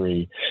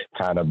anniversary,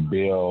 kind of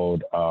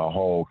build a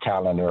whole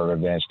calendar of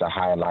events to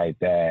highlight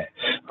that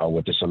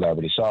with the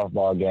celebrity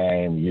softball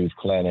game, youth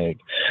clinic.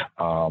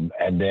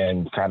 And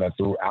then kind of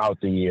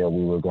throughout the year,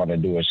 we were going to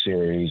do a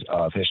series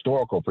of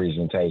historical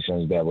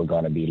presentations that were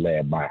going to be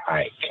led by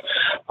Ike.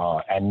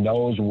 And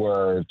those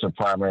were to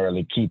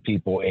primarily keep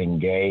people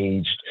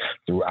engaged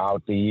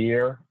throughout the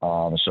year.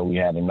 So we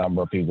had a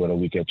number of people that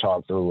we could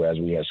talk through as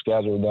we had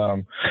scheduled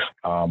them.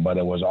 But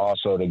it was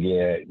also to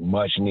get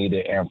much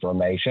needed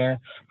information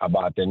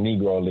about the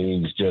Negro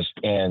Leagues just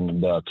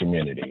in the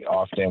community.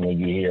 Often when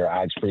you hear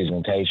Ike's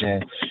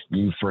presentation,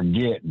 you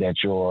forget that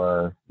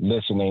you're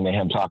listening to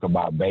him talk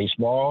about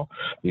baseball,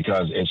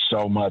 because it's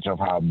so much of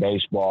how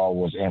baseball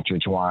was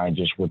intertwined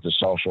just with the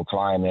social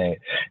climate.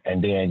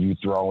 And then you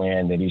throw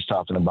in that he's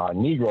talking about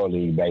Negro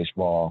League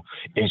baseball.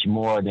 It's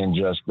more than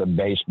just the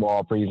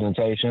baseball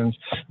presentations.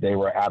 They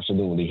were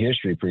absolutely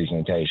history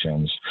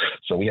presentations.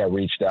 So we had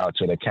reached out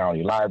to the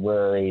county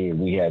library.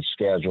 We had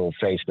scheduled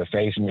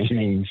face-to-face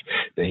meetings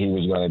that he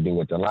was going to do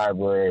with the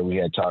library. We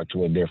had talked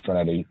to a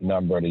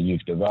number of the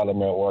youth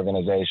development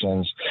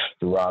organizations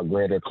throughout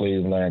greater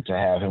Cleveland to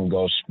have him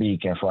go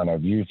speak in front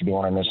of youth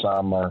during the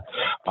summer.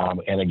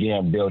 And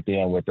again, built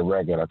in with the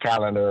regular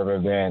calendar of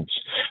events,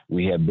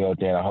 we had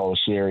built in a whole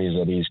series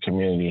of these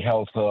community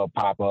health hub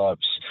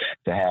pop-ups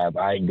to have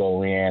Ike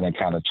go in and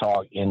kind of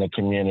talk in the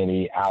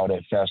community, out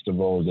at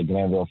festivals, the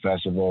Glenville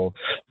Festival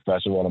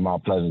of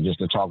Mount Pleasant, just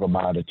to talk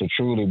about it, to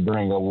truly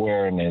bring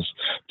awareness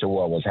to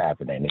what was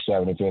happening. The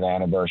 75th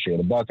anniversary of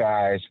the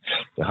Buckeyes,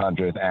 the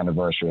 100th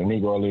anniversary of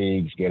Negro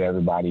Leagues, get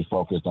everybody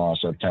focused on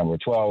September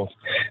 12th.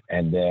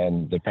 And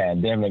then the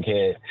pandemic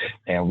hit,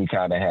 and we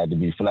kind of had to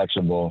be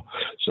flexible.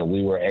 So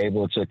we were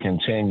able to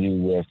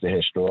continue with the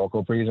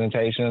historical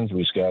presentations.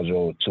 We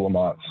scheduled 2 a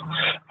month.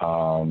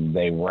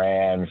 They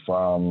ran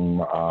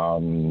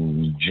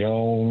from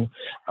June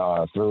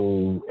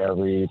through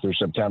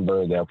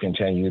September. They'll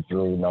continue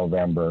through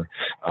November.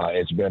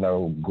 It's been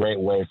a great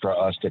way for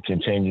us to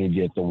continue to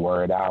get the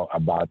word out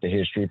about the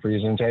history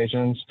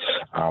presentations.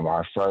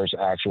 Our first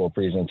actual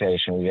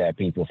presentation, we had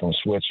people from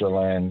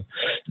Switzerland,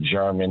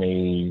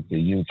 Germany,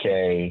 the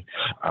UK,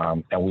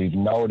 and we've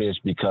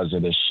noticed because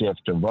of the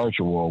shift to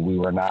virtual, we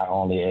were not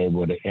only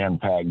able to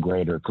impact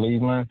greater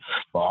Cleveland,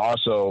 but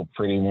also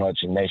pretty much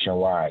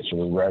nationwide. So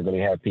we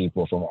regularly have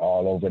people from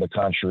all over the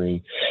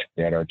country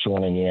that are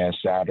tuning in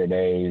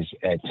Saturdays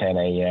at 10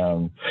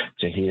 a.m.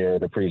 to hear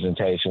the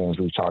presentations.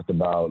 We talked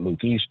about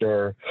Luke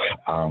Easter.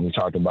 We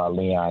talked about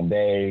Leon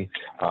Day.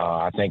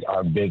 I think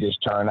our biggest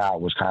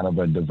turnout was kind of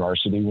a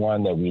diversity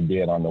one that we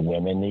did on the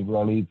women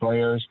Negro League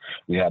players.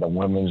 We had a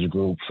women's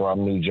group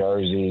from New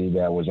Jersey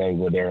that was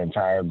able, their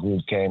entire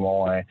group came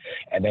on,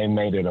 and they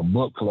made it a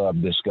book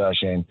club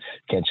discussion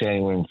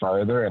continuing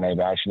further, and they've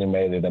actually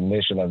made it a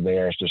mission of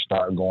theirs to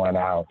start going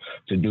out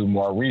to do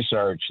more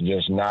research,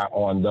 just not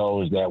on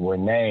those that that were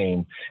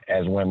named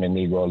as women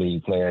Negro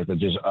League players, but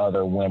just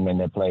other women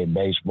that played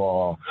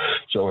baseball.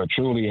 So it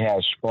truly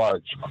has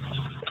sparked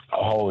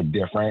a whole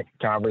different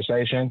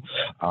conversation.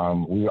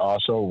 We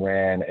also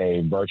ran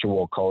a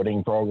virtual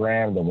coding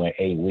program that went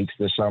 8 weeks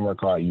this summer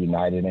called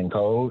United in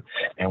Code,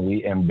 and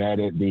we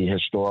embedded the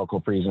historical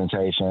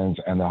presentations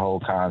and the whole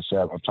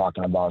concept of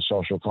talking about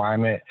social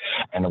climate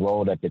and the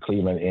role that the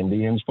Cleveland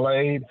Indians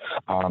played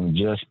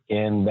just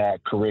in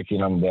that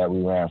curriculum that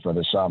we ran for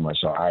the summer.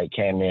 So I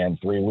came in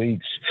 3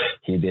 weeks.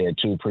 He did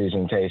 2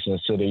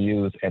 presentations to the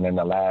youth, and then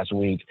the last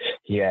week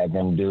he had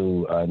them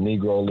do a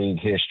Negro League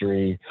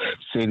history,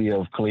 City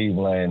of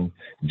Cleveland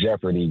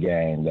Jeopardy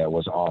game that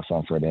was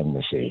awesome for them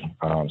to see.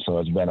 So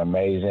it's been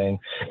amazing.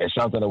 It's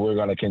something that we're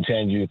going to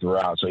continue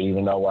throughout. So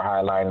even though we're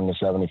highlighting the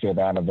 75th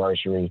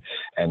anniversary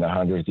and the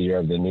 100th year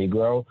of the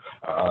Negro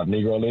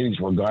Leagues,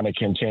 we're going to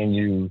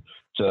continue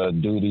to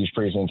do these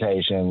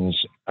presentations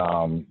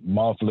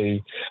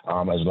monthly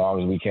as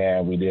long as we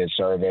can. We did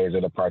surveys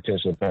of the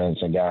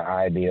participants and got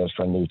ideas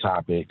for new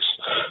topics.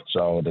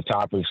 So the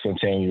topics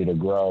continue to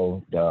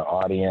grow. The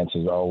audience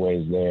is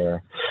always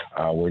there.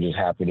 We're just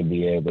happy to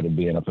be able to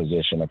be in a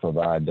position to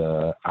provide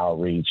the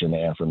outreach and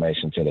the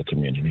information to the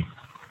community.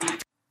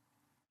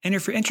 And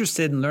if you're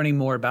interested in learning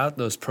more about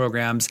those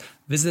programs,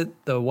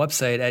 visit the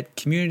website at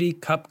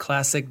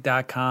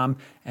communitycupclassic.com,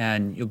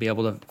 and you'll be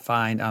able to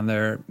find on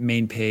their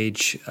main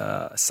page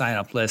a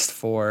sign-up list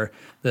for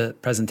the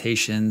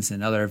presentations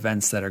and other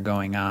events that are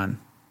going on.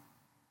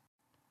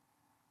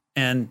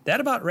 And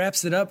that about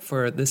wraps it up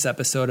for this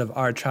episode of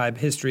Our Tribe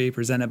History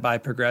presented by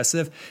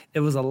Progressive. It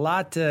was a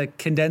lot to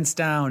condense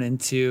down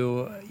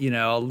into,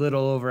 a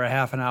little over a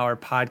half an hour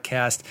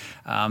podcast.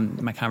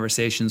 My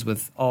conversations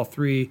with all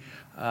 3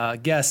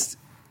 guests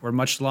were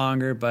much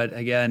longer, but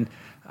again,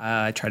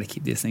 I try to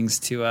keep these things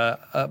to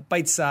a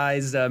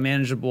bite-sized,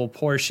 manageable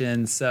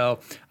portion. So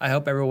I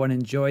hope everyone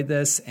enjoyed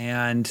this.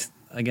 And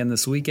again,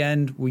 this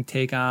weekend, we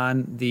take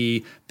on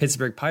the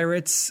Pittsburgh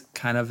Pirates,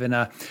 kind of in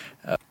a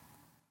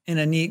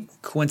neat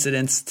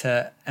coincidence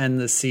to end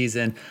the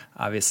season.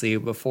 Obviously,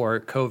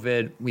 before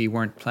COVID, we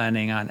weren't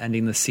planning on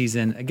ending the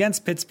season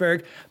against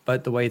Pittsburgh,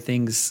 but the way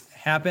things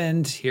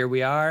happened, here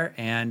we are.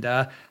 And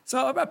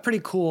so a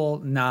pretty cool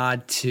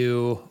nod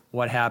to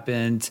what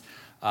happened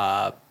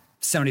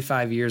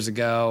 75 years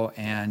ago.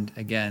 And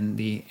again,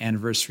 the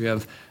anniversary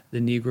of the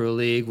Negro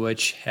League,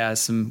 which has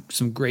some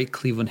great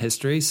Cleveland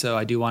history. So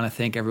I do want to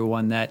thank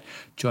everyone that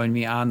joined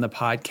me on the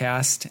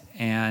podcast.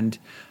 And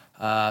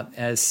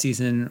as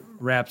season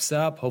wraps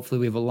up, hopefully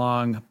we have a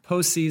long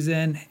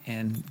postseason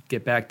and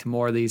get back to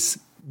more of these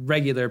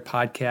regular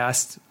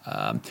podcasts.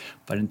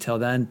 But until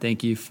then,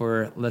 thank you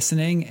for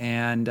listening,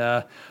 and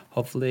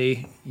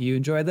hopefully you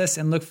enjoy this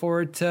and look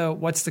forward to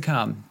what's to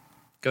come.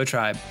 Go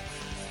Tribe.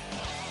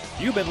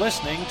 You've been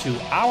listening to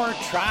Our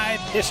Tribe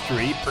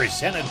History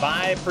presented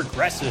by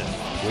Progressive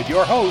with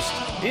your host,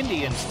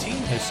 Indians team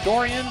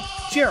historian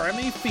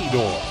Jeremy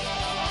Fedor.